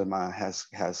ACLIMA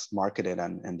has marketed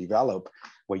and developed,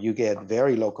 where you get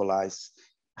very localized,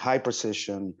 high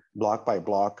precision, block by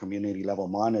block, community level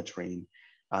monitoring.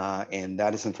 And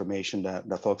that is information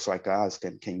that folks like us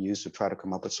can use to try to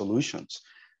come up with solutions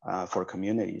for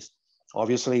communities.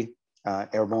 Obviously,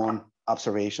 airborne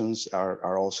observations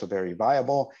are also very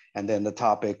viable. And then the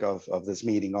topic of this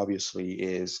meeting, obviously,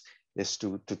 is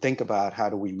to think about how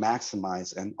do we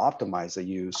maximize and optimize the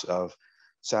use of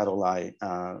satellite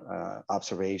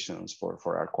observations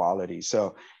for air quality.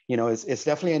 So, it's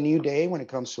definitely a new day when it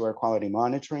comes to air quality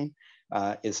monitoring.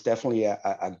 It's definitely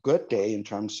a good day in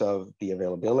terms of the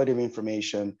availability of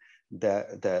information,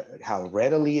 how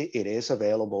readily it is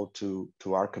available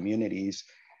to our communities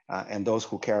and those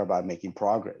who care about making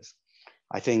progress.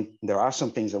 I think there are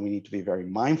some things that we need to be very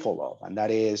mindful of, and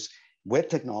that is, with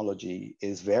technology,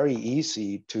 it's very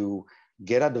easy to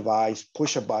get a device,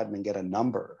 push a button, and get a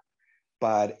number.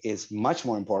 But it's much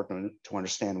more important to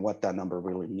understand what that number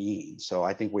really means. So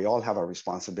I think we all have a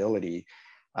responsibility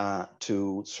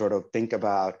to sort of think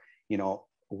about,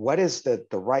 what is the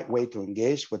right way to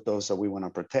engage with those that we want to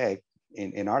protect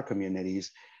in our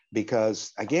communities?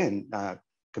 Because again,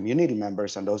 community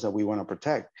members and those that we want to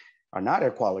protect are not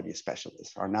air quality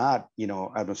specialists, are not,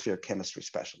 atmospheric chemistry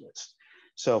specialists.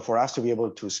 So for us to be able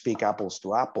to speak apples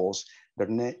to apples,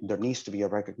 there needs to be a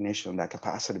recognition that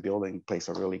capacity building plays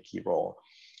a really key role.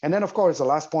 And then, of course, the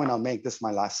last point I'll make, this is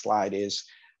my last slide, is,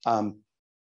 I've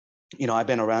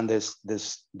been around this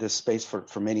space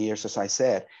for many years, as I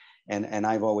said, and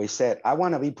I've always said, I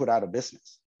want to be put out of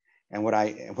business. And what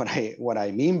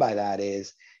I mean by that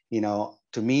is,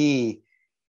 to me,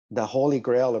 the holy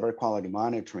grail of air quality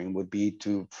monitoring would be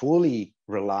to fully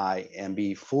rely and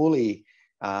be fully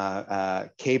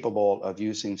capable of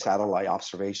using satellite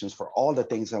observations for all the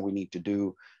things that we need to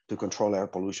do to control air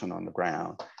pollution on the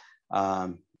ground.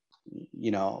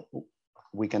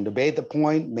 We can debate the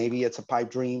point. Maybe it's a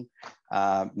pipe dream.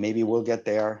 Maybe we'll get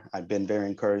there. I've been very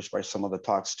encouraged by some of the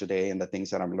talks today and the things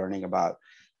that I'm learning about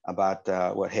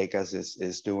what HAQAST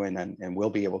is doing and will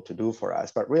be able to do for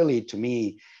us. But really, to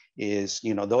me, is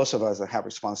those of us that have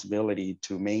responsibility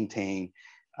to maintain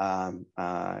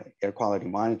air quality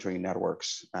monitoring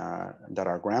networks that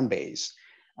are ground-based.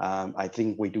 I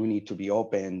think we do need to be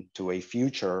open to a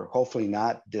future, hopefully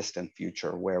not distant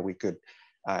future, where we could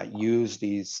use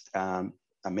these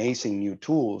amazing new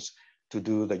tools to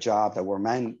do the job that we're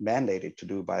mandated to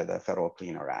do by the Federal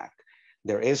Clean Air Act.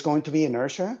 There is going to be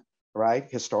inertia, right,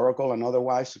 historical and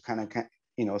otherwise, to kind of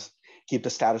keep the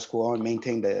status quo and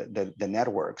maintain the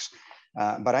networks.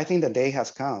 But I think the day has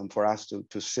come for us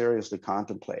to seriously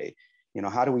contemplate,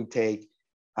 how do we take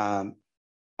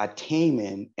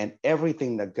attainment and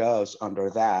everything that goes under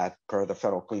that per the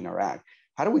Federal Clean Air Act,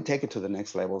 how do we take it to the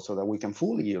next level so that we can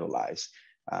fully utilize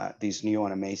these new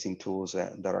and amazing tools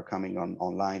that are coming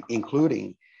online,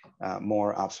 including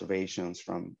more observations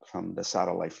from the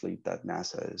satellite fleet that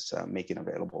NASA is making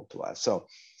available to us. So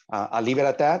I'll leave it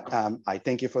at that. I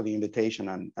thank you for the invitation,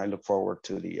 and I look forward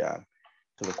to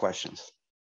the questions.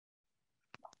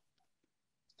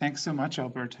 Thanks so much,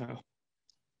 Alberto.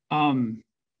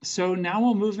 So now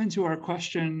we'll move into our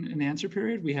question and answer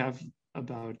period. We have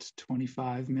about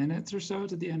 25 minutes or so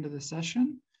to the end of the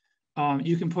session.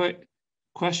 You can put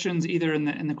questions either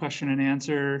in the question and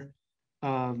answer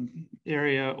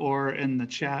area or in the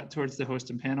chat towards the host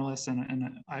and panelists,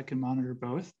 and I can monitor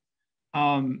both.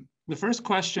 The first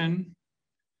question,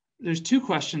 there's two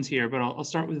questions here, but I'll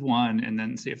start with one and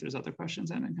then see if there's other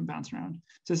questions and it can bounce around.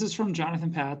 So this is from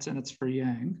Jonathan Patz and it's for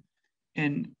Yang.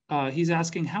 And he's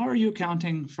asking, how are you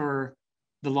accounting for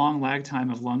the long lag time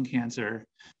of lung cancer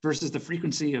versus the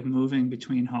frequency of moving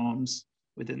between homes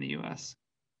within the US?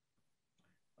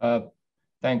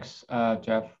 Thanks,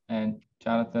 Jeff and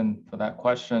Jonathan, for that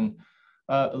question.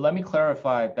 Let me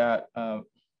clarify that,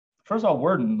 first of all,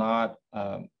 we're not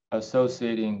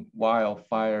associating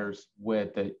wildfires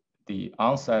with the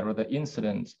onset or the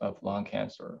incidence of lung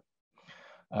cancer.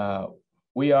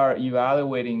 We are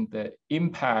evaluating the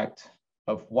impact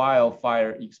of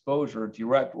wildfire exposure,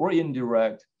 direct or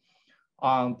indirect,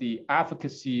 on the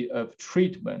efficacy of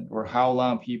treatment, or how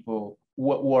long people,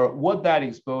 what that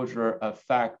exposure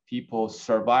affect people's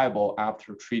survival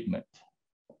after treatment,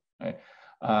 right?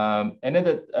 And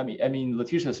then I mean,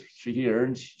 Leticia's here,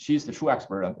 and she's the true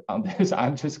expert on this.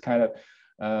 I'm just kind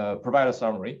of provide a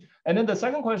summary. And then the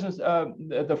second question is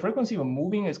the frequency of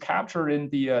moving is captured in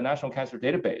the National Cancer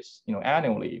Database,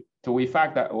 annually. So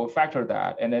we'll factor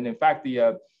that. And then in fact,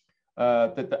 the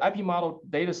IP model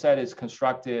data set is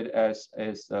constructed as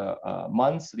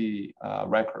monthly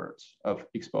records of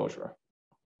exposure.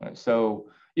 Right? So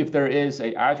if there is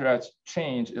an address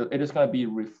change, it is going to be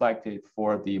reflected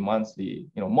for the monthly,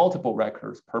 multiple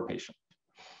records per patient.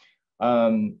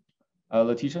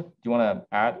 Leticia, do you want to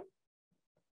add?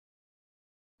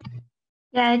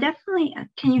 Yeah, definitely.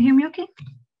 Can you hear me okay?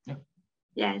 Yeah.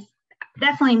 Yes,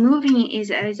 definitely moving is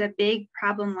a big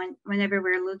problem whenever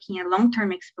we're looking at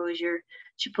long-term exposure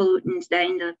to pollutants that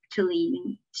end up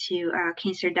leading to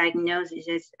cancer diagnosis,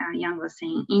 as Yang was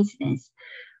saying, incidence.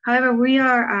 However, we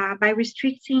are, by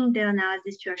restricting the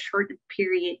analysis to a short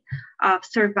period of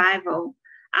survival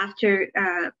after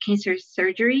cancer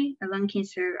surgery, a lung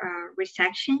cancer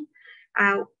resection,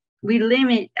 we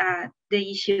limit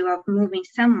the issue of moving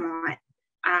somewhat.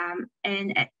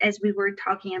 And as we were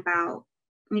talking about,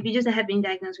 individuals that have been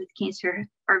diagnosed with cancer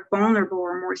are vulnerable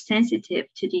or more sensitive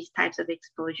to these types of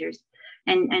exposures.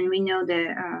 And we know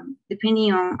that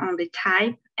depending on the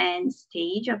type and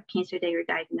stage of cancer they are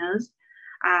diagnosed,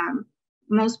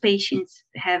 most patients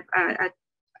have a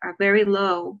very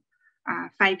low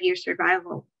 5-year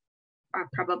survival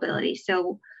probability.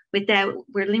 So with that,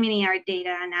 we're limiting our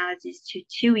data analysis to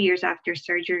 2 years after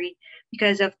surgery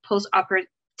because of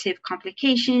post-operative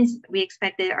complications. We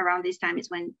expect that around this time is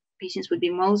when patients would be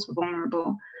most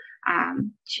vulnerable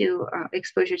to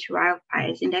exposure to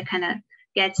wildfires. And that kind of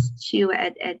gets to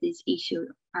at this issue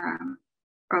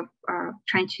of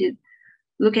trying to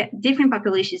look at different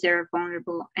populations that are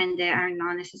vulnerable and that are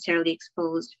not necessarily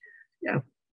exposed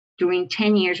during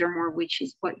 10 years or more, which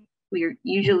is what we're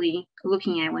usually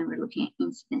looking at when we're looking at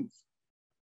incidents.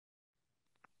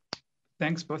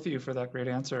 Thanks both of you for that great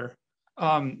answer.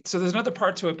 So there's another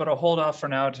part to it, but I'll hold off for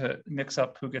now to mix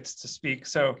up who gets to speak.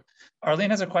 So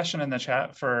Arlene has a question in the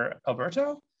chat for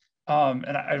Alberto.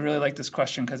 And I really like this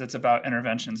question because it's about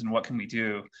interventions and what can we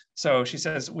do. So she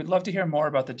says, we'd love to hear more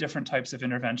about the different types of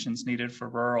interventions needed for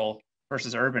rural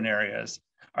versus urban areas.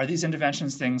 Are these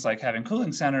interventions things like having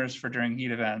cooling centers for during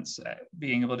heat events,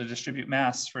 being able to distribute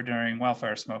masks for during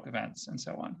wildfire smoke events, and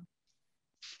so on?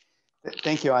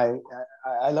 Thank you. I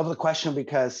love the question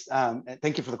because,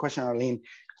 thank you for the question, Arlene.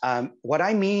 What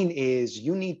I mean is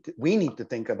we need to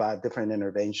think about different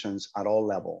interventions at all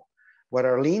levels. What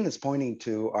Arlene is pointing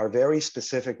to are very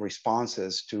specific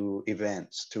responses to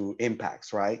events, to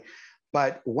impacts, right?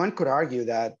 But one could argue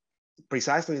that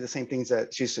precisely the same things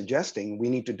that she's suggesting we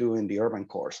need to do in the urban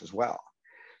course as well.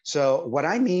 So what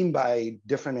I mean by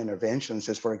different interventions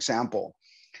is, for example,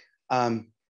 one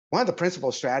of the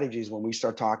principal strategies when we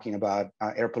start talking about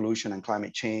air pollution and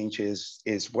climate change is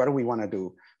what do we want to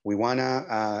do? We want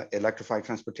to electrify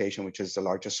transportation, which is the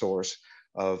largest source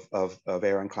of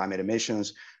air and climate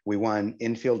emissions. We want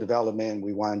infill development.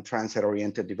 We want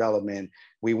transit-oriented development.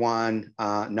 We want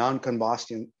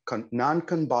non-combustion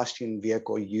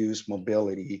vehicle use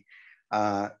mobility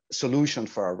solutions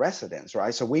for our residents,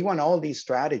 right? So we want all these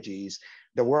strategies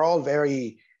that we're all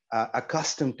very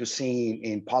accustomed to seeing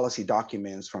in policy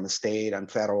documents from the state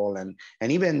and federal and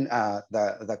even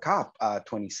the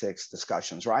COP26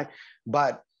 discussions, right?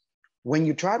 But when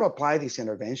you try to apply these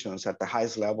interventions at the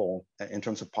highest level in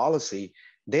terms of policy,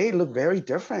 they look very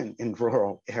different in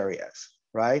rural areas,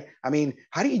 right? I mean,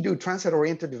 how do you do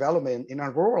transit-oriented development in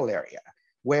a rural area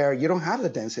where you don't have the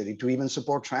density to even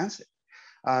support transit?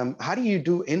 How do you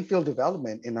do infill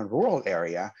development in a rural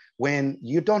area when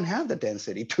you don't have the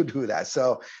density to do that?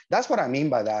 So that's what I mean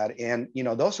by that. And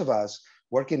those of us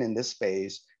working in this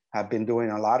space have been doing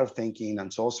a lot of thinking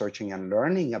and soul searching and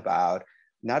learning about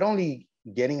not only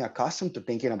getting accustomed to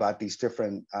thinking about these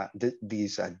different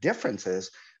differences,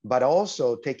 but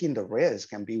also taking the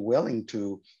risk and be willing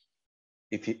to,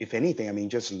 if anything, I mean,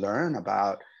 just learn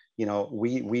about,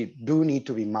 we do need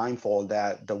to be mindful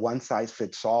that the one size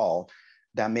fits all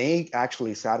that may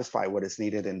actually satisfy what is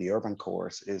needed in the urban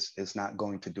cores is not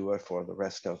going to do it for the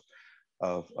rest of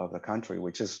the country,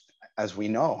 which is, as we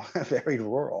know, very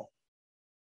rural.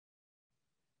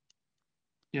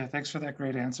 Yeah, thanks for that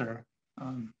great answer.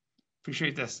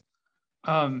 Appreciate this.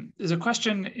 There's a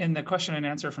question in the question and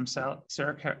answer from Sarah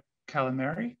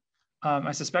Calamari.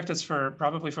 I suspect it's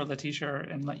probably for Leticia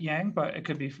and Yang, but it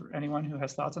could be for anyone who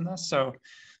has thoughts on this. So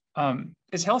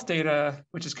is health data,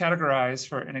 which is categorized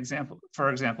for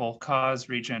example, cause,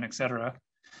 region, et cetera,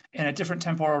 and at different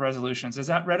temporal resolutions, is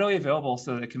that readily available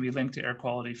so that it can be linked to air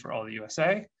quality for all the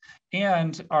USA?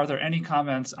 And are there any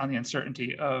comments on the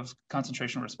uncertainty of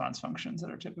concentration response functions that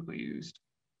are typically used?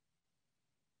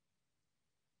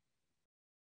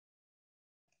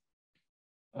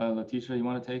 Leticia, you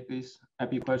want to take these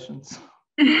happy questions?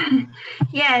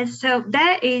 Yeah, so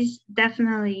that is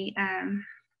definitely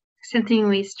something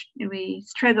we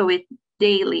struggle with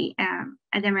daily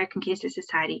at the American Cancer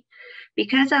Society.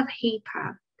 Because of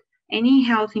HIPAA, any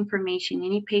health information,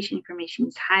 any patient information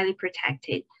is highly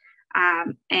protected.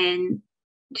 And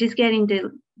just getting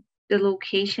the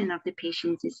location of the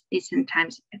patients is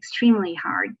sometimes extremely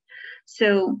hard.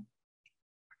 So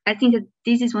I think that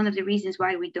this is one of the reasons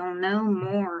why we don't know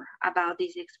more about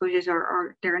these exposures,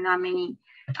 or there are not many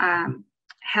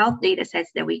health data sets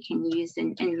that we can use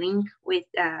and link with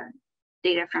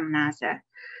data from NASA.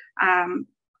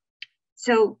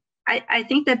 So I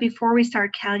think that before we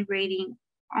start calibrating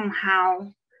on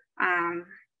how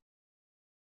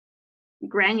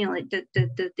granular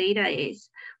the data is,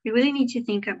 we really need to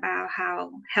think about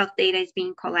how health data is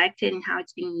being collected and how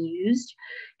it's being used.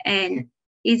 And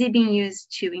is it being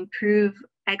used to improve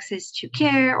access to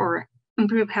care or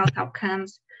improve health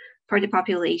outcomes for the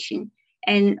population?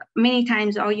 And many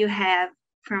times all you have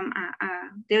from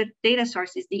the data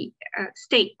source is the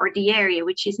state or the area,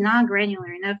 which is not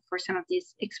granular enough for some of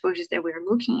these exposures that we're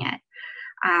looking at.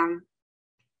 I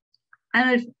don't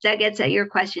know if that gets at your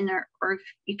question, or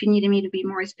if you needed me to be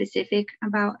more specific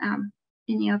about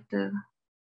any of the...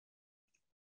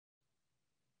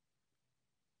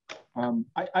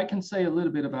 I can say a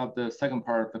little bit about the second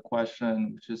part of the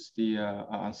question, which is the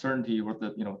uncertainty or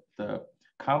the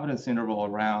confidence interval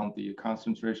around the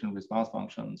concentration response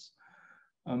functions.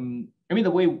 I mean, the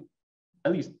way,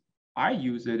 at least I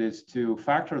use it, is to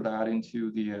factor that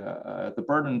into the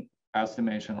burden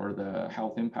estimation or the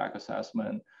health impact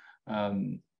assessment.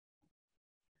 And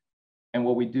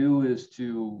what we do is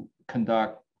to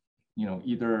conduct,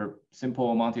 either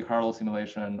simple Monte Carlo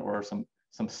simulation or some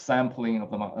sampling of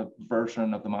the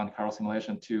version of the Monte Carlo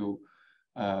simulation to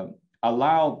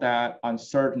allow that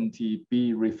uncertainty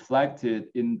be reflected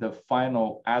in the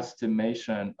final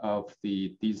estimation of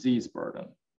the disease burden.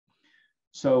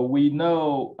 So we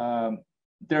know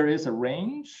there is a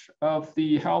range of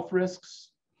the health risks,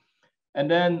 and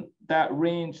then that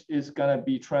range is going to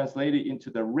be translated into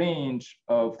the range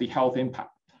of the health impact.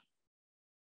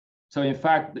 So in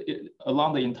fact,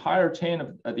 along the entire chain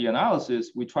of the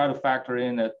analysis, we try to factor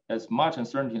in as much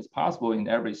uncertainty as possible in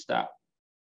every step.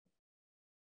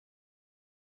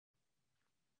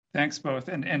 Thanks both.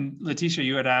 And Leticia,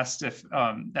 you had asked if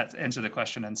that answered the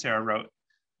question, and Sarah wrote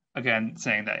again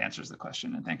saying that answers the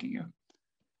question and thanking you.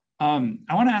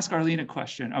 I want to ask Arlene a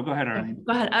question. Oh, go ahead, Arlene.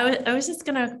 Go ahead. I was just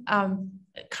going to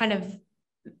kind of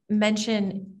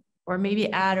mention, or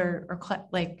maybe add or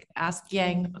like ask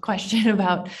Yang a question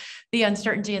about the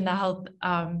uncertainty in the health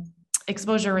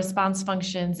exposure response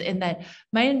functions, in that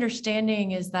my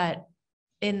understanding is that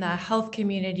in the health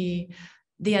community,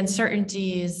 the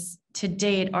uncertainties to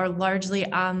date are largely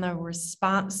on the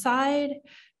response side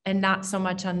and not so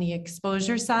much on the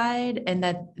exposure side, and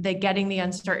that getting the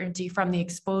uncertainty from the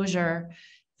exposure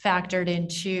factored in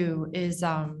too is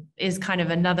kind of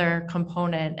another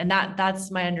component. And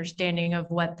that's my understanding of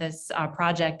what this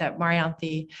project that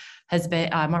Marianthi has been,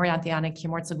 Marianthiana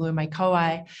Kimortzoglou, my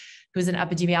co-I, who's an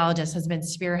epidemiologist, has been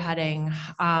spearheading.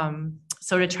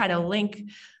 So to try to link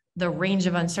the range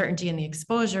of uncertainty in the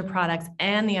exposure products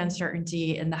and the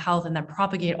uncertainty in the health, and then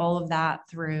propagate all of that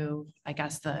through, I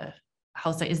guess, the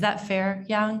health site. Is that fair,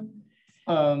 Yang?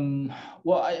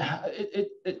 Well,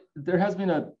 there has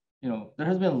been a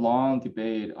long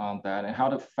debate on that and how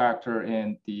to factor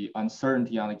in the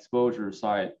uncertainty on the exposure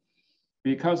side.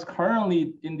 Because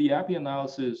currently in the epi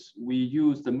analysis, we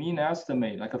use the mean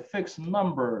estimate, like a fixed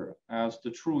number, as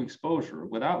the true exposure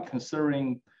without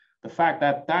considering the fact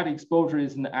that that exposure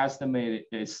is an estimate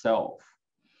itself.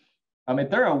 I mean,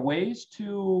 there are ways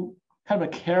to kind of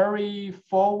carry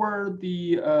forward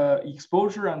the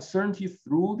exposure uncertainty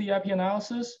through the epi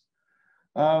analysis.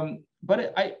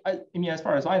 But I mean, as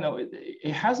far as I know,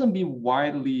 it hasn't been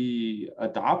widely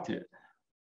adopted.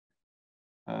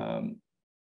 Yeah,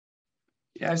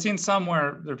 I've seen some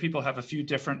where people have a few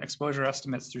different exposure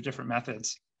estimates through different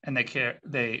methods, and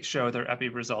they show their epi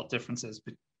result differences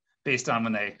based on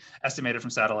when they estimate it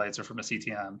from satellites or from a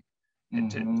CTM.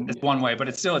 It's one way, but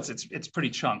it's still it's pretty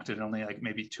chunked at only like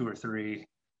maybe 2 or 3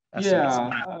 estimates.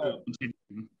 Yeah.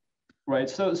 Right.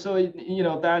 So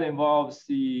that involves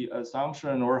the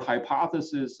assumption or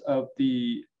hypothesis of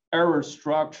the error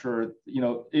structure.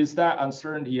 Is that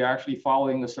uncertainty actually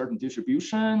following a certain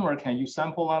distribution, or can you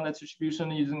sample on that distribution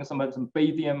using some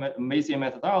Bayesian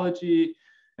methodology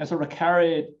and sort of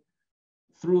carry it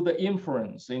through the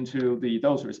inference into the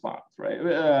dose response, right?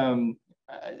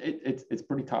 It's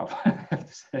pretty tough, I have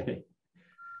to say,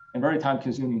 and very time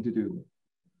consuming to do.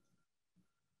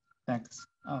 Thanks.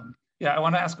 Yeah, I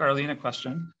want to ask Arlene a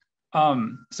question.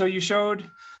 So you showed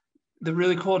the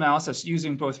really cool analysis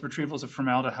using both retrievals of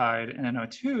formaldehyde and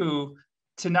NO2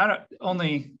 to not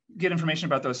only get information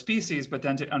about those species, but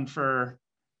then to infer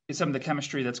some of the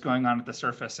chemistry that's going on at the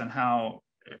surface and how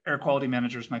air quality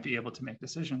managers might be able to make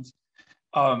decisions.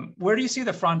 Where do you see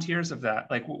the frontiers of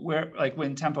that? Like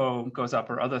when tempo goes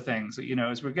up or other things,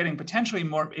 as we're getting potentially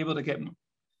more able to get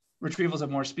retrievals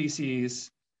of more species,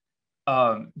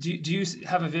 do you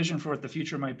have a vision for what the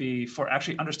future might be for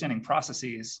actually understanding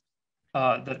processes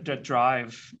that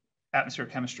drive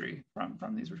atmospheric chemistry from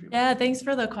these retrievals? Yeah, thanks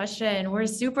for the question. We're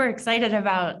super excited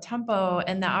about tempo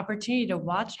and the opportunity to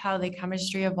watch how the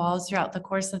chemistry evolves throughout the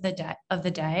course of the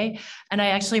day. And I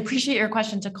actually appreciate your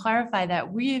question to clarify that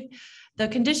the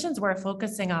conditions we're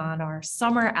focusing on are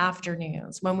summer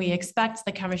afternoons when we expect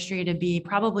the chemistry to be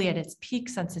probably at its peak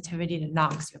sensitivity to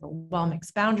NOx. We have a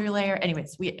well-mixed boundary layer.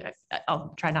 Anyways,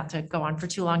 I'll try not to go on for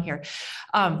too long here.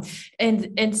 I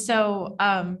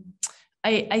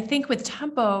think with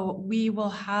tempo, we will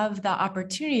have the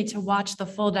opportunity to watch the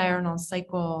full diurnal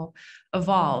cycle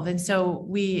evolve. And so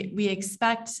we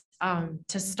expect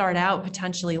to start out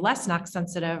potentially less NOx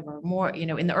sensitive or more,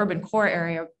 in the urban core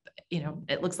area.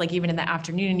 It looks like even in the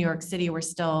afternoon in New York City, we're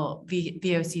still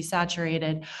VOC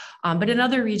saturated. But in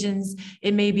other regions,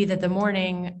 it may be that the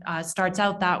morning starts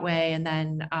out that way, and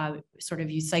then sort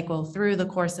of you cycle through the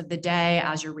course of the day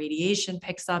as your radiation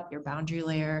picks up, your boundary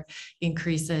layer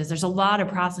increases. There's a lot of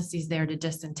processes there to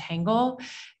disentangle.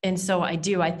 And so I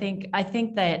think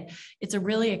that it's a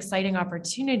really exciting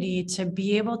opportunity to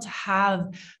be able to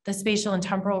have the spatial and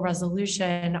temporal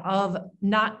resolution of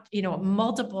not,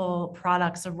 multiple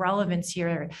products of relevance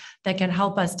here that can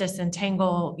help us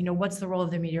disentangle, what's the role of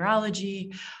the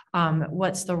meteorology,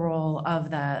 what's the role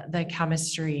of the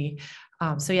chemistry.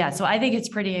 So I think it's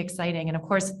pretty exciting. And of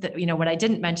course, what I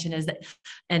didn't mention is that,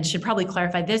 and should probably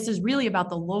clarify, this is really about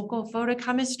the local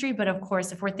photochemistry. But of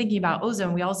course, if we're thinking about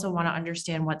ozone, we also want to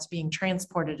understand what's being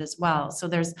transported as well. So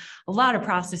there's a lot of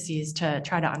processes to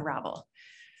try to unravel.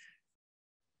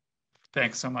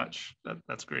 Thanks so much.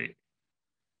 That's great.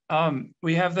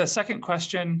 We have the second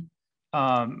question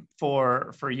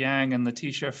for Yang and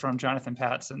Leticia from Jonathan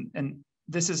Patz. And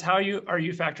this is how are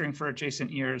you factoring for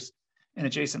adjacent years in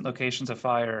adjacent locations of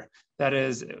fire? That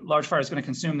is, large fire is going to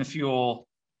consume the fuel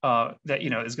that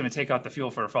is going to take out the fuel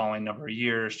for a following number of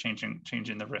years,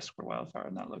 changing the risk for wildfire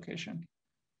in that location.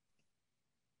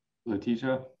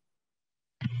 Leticia?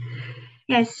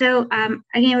 Yes, so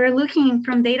again, we're looking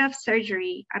from date of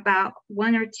surgery, about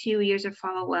 1 or 2 years of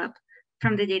follow-up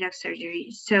from the date of surgery.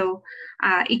 So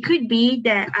it could be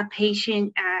that a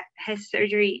patient has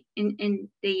surgery in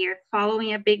the year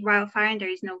following a big wildfire and there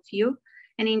is no fuel.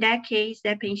 And in that case,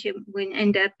 that patient would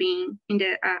end up being in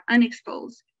the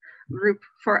unexposed group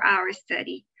for our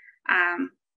study.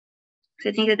 So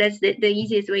I think that that's the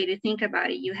easiest way to think about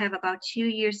it. You have about 2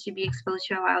 years to be exposed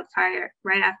to a wildfire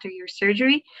right after your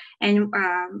surgery. And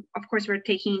of course, we're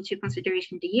taking into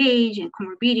consideration the age and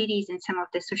comorbidities and some of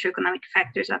the socioeconomic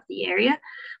factors of the area.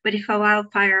 But if a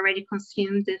wildfire already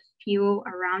consumed the fuel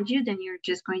around you, then you're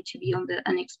just going to be on the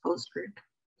unexposed group.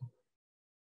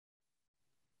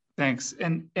 Thanks.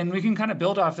 And we can kind of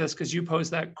build off this because you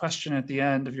posed that question at the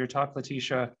end of your talk,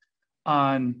 Leticia,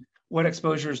 on what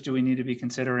exposures do we need to be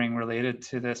considering related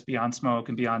to this beyond smoke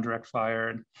and beyond direct fire?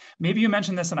 And maybe you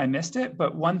mentioned this and I missed it,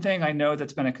 but one thing I know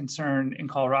that's been a concern in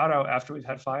Colorado after we've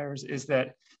had fires is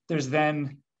that there's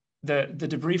then the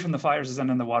debris from the fires is then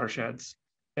in the watersheds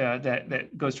that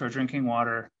goes to our drinking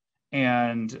water.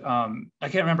 And I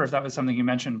can't remember if that was something you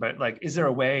mentioned, but like, is there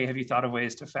a way, have you thought of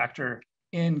ways to factor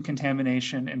in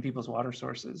contamination in people's water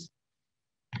sources?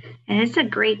 And it's a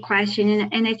great question.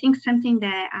 And I think something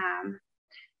that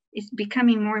is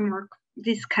becoming more and more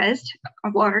discussed,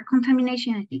 water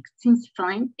contamination. I think since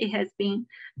Flint it has been,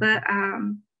 but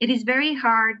it is very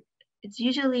hard. It's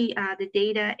usually the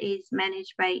data is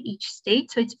managed by each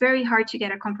state. So it's very hard to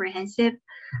get a comprehensive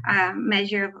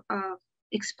measure of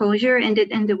exposure, and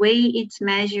the way it's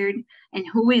measured and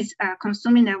who is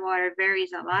consuming that water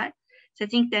varies a lot. So I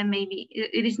think that maybe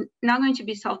it is not going to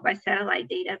be solved by satellite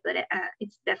data, but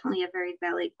it's definitely a very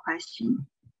valid question.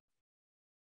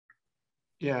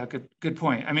 Yeah, good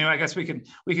point. I mean, I guess we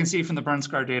can see from the burn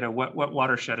scar data what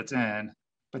watershed it's in,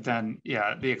 but then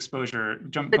yeah, the exposure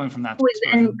going from that.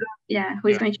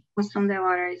 Who's going to consume the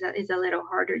water is a little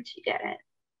harder to get at.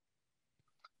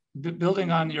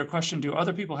 Building on your question, do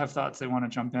other people have thoughts they want to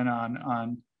jump in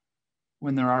on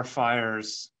when there are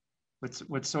fires?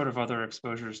 What sort of other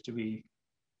exposures do we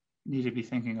need to be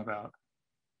thinking about?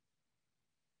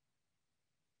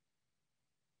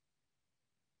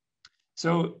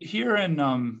 So here in,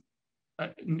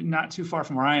 not too far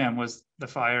from where I am was the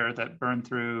fire that burned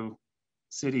through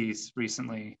cities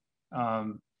recently.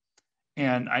 And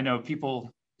I know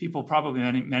people probably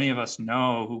many of us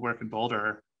know who work in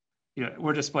Boulder, you know,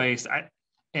 were displaced,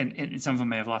 and some of them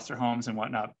may have lost their homes and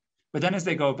whatnot. But then as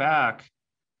they go back,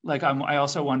 like I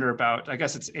also wonder about, I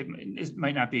guess it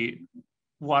might not be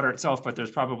water itself, but there's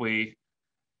probably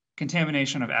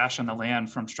contamination of ash on the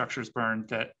land from structures burned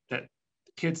that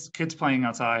kids playing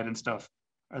outside and stuff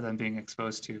are then being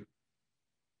exposed to.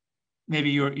 Maybe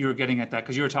you were getting at that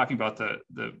because you were talking about the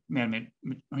man-made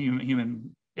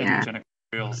human anthropogenic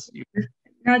materials.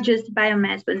 Not just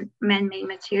biomass, but man-made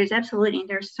materials. Absolutely,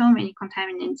 there's so many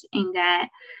contaminants in that,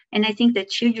 and I think that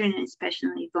children are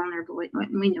especially vulnerable.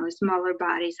 We know smaller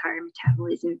bodies, higher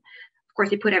metabolism. Of course,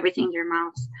 they put everything in their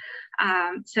mouths.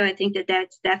 So I think that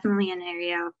that's definitely an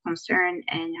area of concern,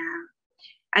 and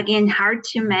again, hard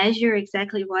to measure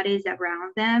exactly what is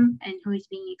around them and who is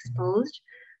being exposed,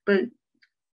 but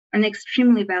an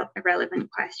extremely relevant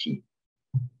question.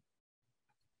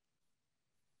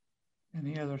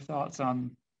 Any other thoughts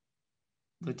on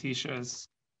Leticia's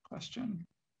question?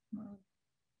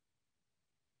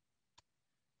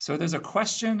 So there's a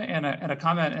question and a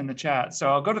comment in the chat. So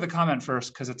I'll go to the comment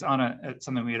first because it's it's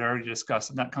something we had already discussed,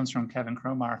 and that comes from Kevin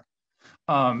Cromar.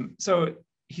 So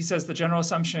he says the general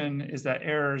assumption is that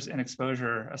errors in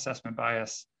exposure assessment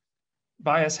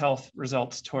bias health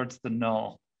results towards the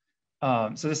null.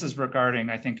 So this is regarding,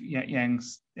 I think,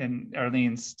 Yang's and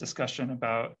Arlene's discussion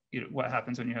about what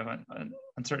happens when you have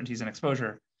uncertainties in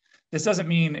exposure. This doesn't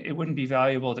mean it wouldn't be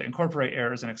valuable to incorporate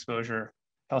errors in exposure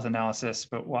health analysis,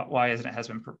 but why isn't it has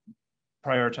been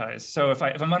prioritized? So if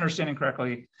I'm understanding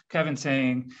correctly, Kevin's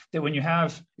saying that if you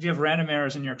have random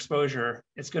errors in your exposure,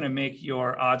 it's going to make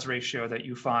your odds ratio that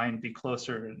you find be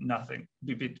closer to nothing,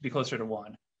 be closer to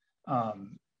 1.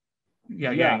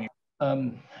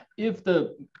 If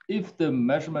the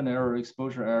measurement error,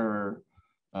 exposure error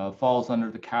falls under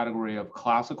the category of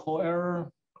classical error,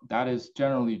 that is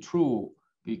generally true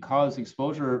because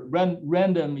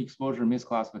random exposure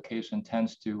misclassification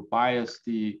tends to bias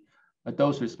the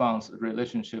dose response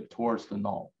relationship towards the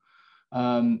null.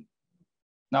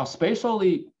 Now,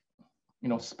 spatially,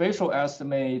 spatial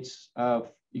estimates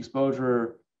of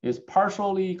exposure is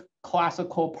partially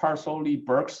classical, partially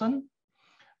Bergson.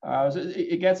 So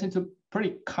it gets into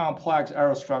pretty complex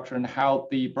error structure and how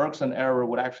the Bergson error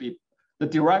would actually, the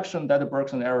direction that the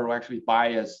Bergson error will actually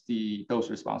bias the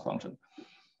dose response function.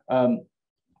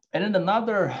 And then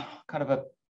another kind of a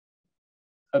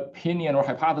opinion or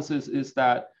hypothesis is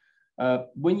that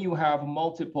when you have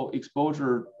multiple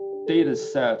exposure data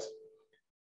sets,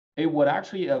 it would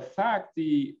actually affect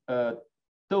the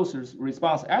dose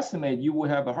response estimate. You would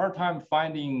have a hard time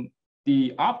finding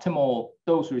the optimal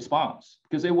dose response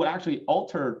because it would actually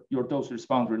alter your dose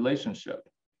response relationship.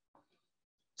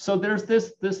 So there's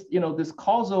this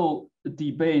causal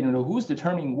debate, who's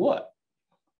determining what?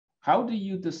 How do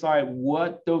you decide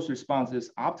what dose response is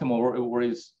optimal or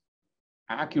is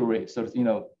accurate, sort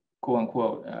of, quote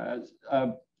unquote?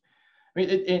 I mean,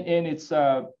 it's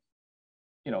I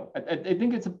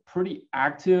think it's a pretty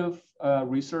active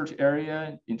research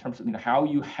area in terms of how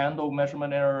you handle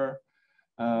measurement error.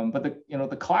 But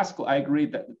the classical, I agree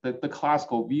that the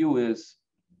classical view is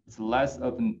it's less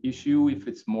of an issue if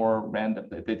it's more random,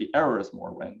 that the error is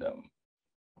more random.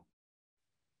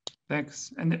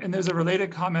 Thanks. And there's a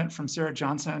related comment from Sarah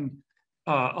Johnson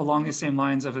along the same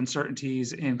lines of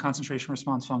uncertainties in concentration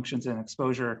response functions and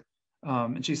exposure.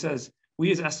 And she says, we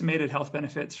use estimated health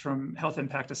benefits from health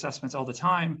impact assessments all the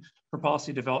time for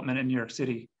policy development in New York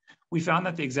City. We found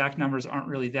that the exact numbers aren't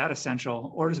really that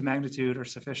essential. Orders of magnitude are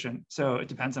sufficient. So it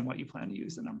depends on what you plan to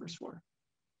use the numbers for.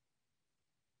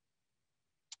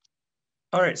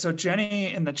 All right, so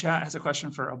Jenny in the chat has a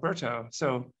question for Alberto.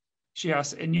 So she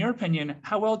asks, in your opinion,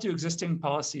 how well do existing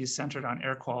policies centered on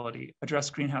air quality address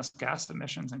greenhouse gas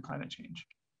emissions and climate change?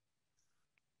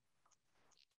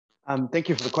 Thank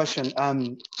you for the question.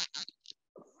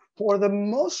 For the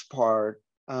most part,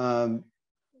 I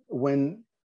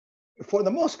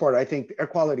think air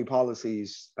quality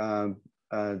policies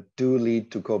do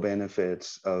lead to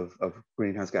co-benefits of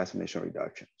greenhouse gas emission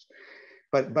reductions.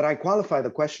 But I qualify the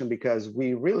question because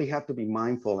we really have to be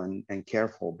mindful and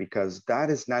careful, because that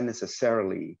is not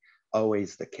necessarily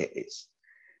always the case.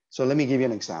 So let me give you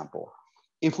an example.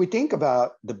 If we think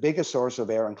about the biggest source of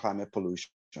air and climate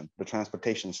pollution, the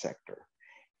transportation sector,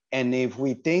 and if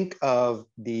we think of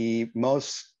the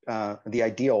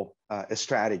ideal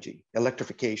strategy,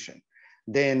 electrification,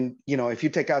 then if you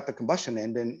take out the combustion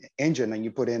engine and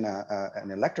you put in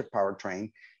an electric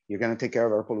powertrain, you're going to take care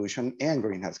of air pollution and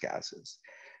greenhouse gases.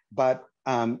 But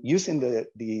using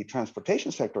the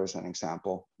transportation sector as an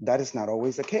example, that is not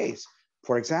always the case.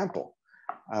 For example,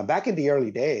 back in the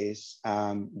early days,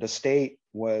 the state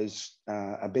was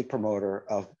a big promoter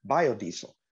of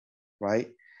biodiesel, right?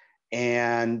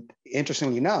 And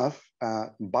interestingly enough,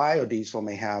 biodiesel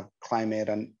may have climate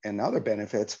and other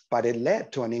benefits, but it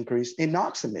led to an increase in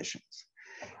NOx emissions.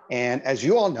 And as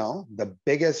you all know, the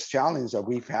biggest challenge that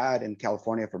we've had in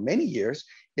California for many years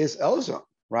is ozone,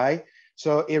 right?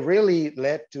 So it really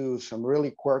led to some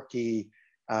really quirky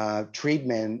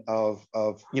treatment of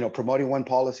promoting one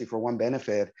policy for one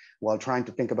benefit while trying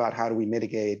to think about how do we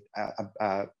mitigate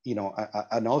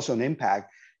an ozone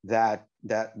impact that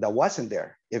wasn't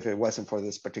there if it wasn't for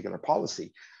this particular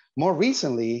policy. More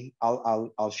recently,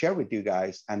 I'll share with you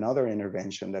guys another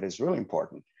intervention that is really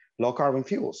important: low carbon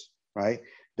fuels, right?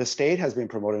 The state has been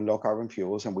promoting low carbon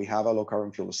fuels, and we have a low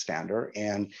carbon fuel standard,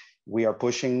 and we are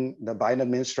pushing the Biden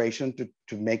administration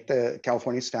to make the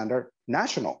California standard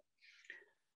national.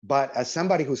 But as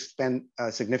somebody who spent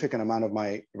a significant amount of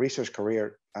my research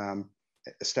career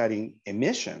studying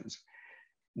emissions,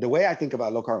 the way I think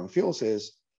about low carbon fuels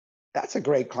is that's a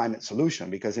great climate solution,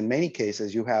 because in many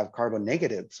cases you have carbon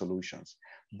negative solutions.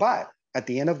 But at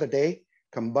the end of the day,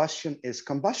 combustion is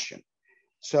combustion.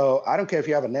 So I don't care if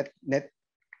you have a net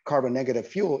carbon negative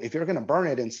fuel, if you're going to burn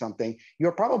it in something,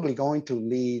 you're probably going to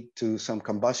lead to some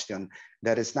combustion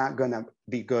that is not going to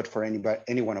be good for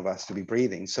any one of us to be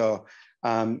breathing. So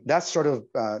that's sort of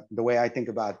the way I think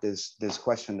about this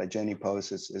question that Jenny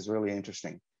posed is really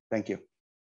interesting. Thank you.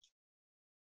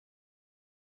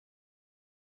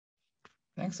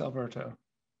 Thanks, Alberto.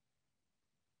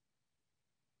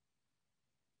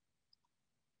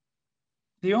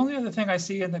 The only other thing I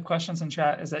see in the questions in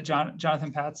chat is that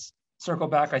Jonathan Patz circle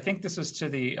back. I think this was to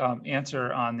the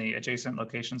answer on the adjacent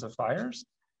locations of fires.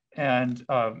 And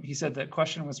he said the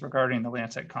question was regarding the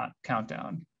Lancet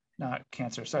countdown, not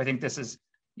cancer. So I think this is,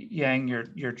 Yang,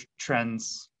 your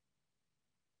trends,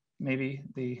 maybe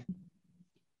the...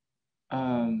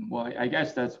 Well, I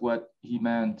guess that's what he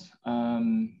meant.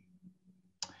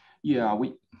 Yeah,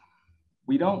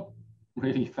 we don't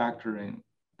really factor in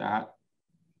that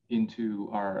into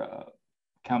our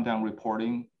countdown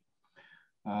reporting.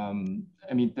 I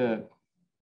mean, the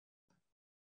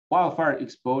wildfire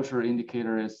exposure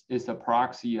indicator is a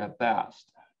proxy at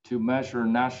best to measure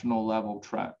national level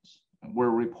trends.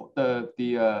 Where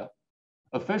the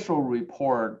official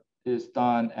report is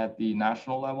done at the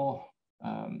national level.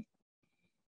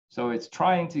 So it's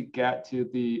trying to get to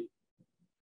the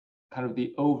kind of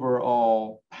the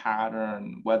overall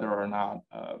pattern, whether or not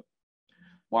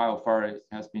wildfire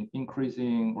has been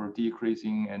increasing or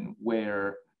decreasing, and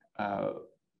where,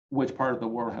 which part of the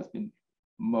world has been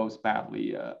most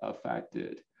badly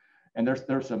affected. And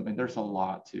there's a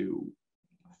lot to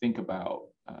think about.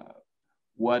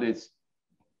 What is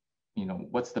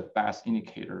what's the best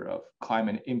indicator of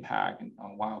climate impact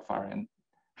on wildfire and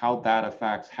how that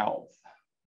affects health.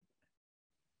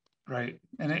 Right,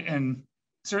 and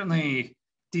certainly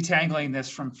detangling this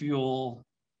from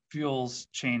fuels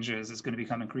changes is going to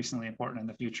become increasingly important in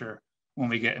the future when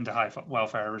we get into high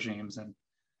wildfire regimes and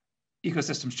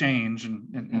ecosystems change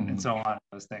and so on,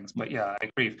 those things. But yeah, I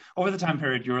agree. Over the time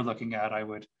period you're looking at, I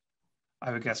would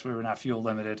guess we were not fuel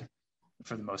limited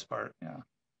for the most part. Yeah.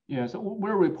 Yeah, so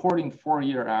we're reporting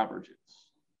 4-year averages,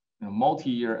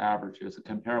 multi-year averages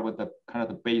compared with the kind of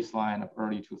the baseline of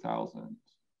early 2000s.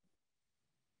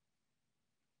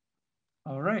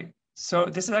 All right. So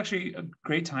this is actually a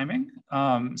great timing.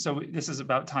 So this is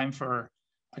about time for,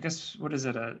 I guess, what is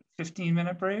it, a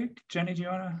 15-minute break? Jenny, do you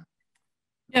want to?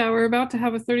 Yeah, we're about to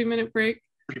have a 30-minute break.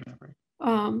 30-minute break.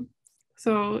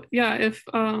 So yeah, if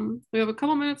we have a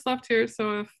couple minutes left here,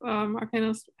 so if our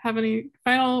panelists have any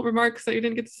final remarks that you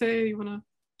didn't get to say, you want to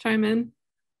chime in,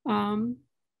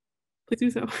 please do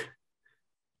so.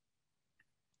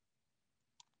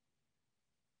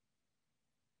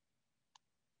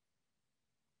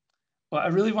 Well, I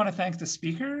really want to thank the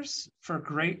speakers for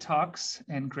great talks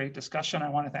and great discussion. I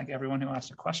want to thank everyone who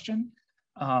asked a question.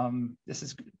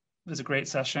 This was a great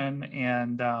session,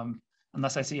 and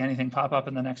unless I see anything pop up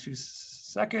in the next few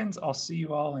seconds, I'll see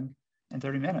you all in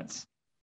 30 minutes.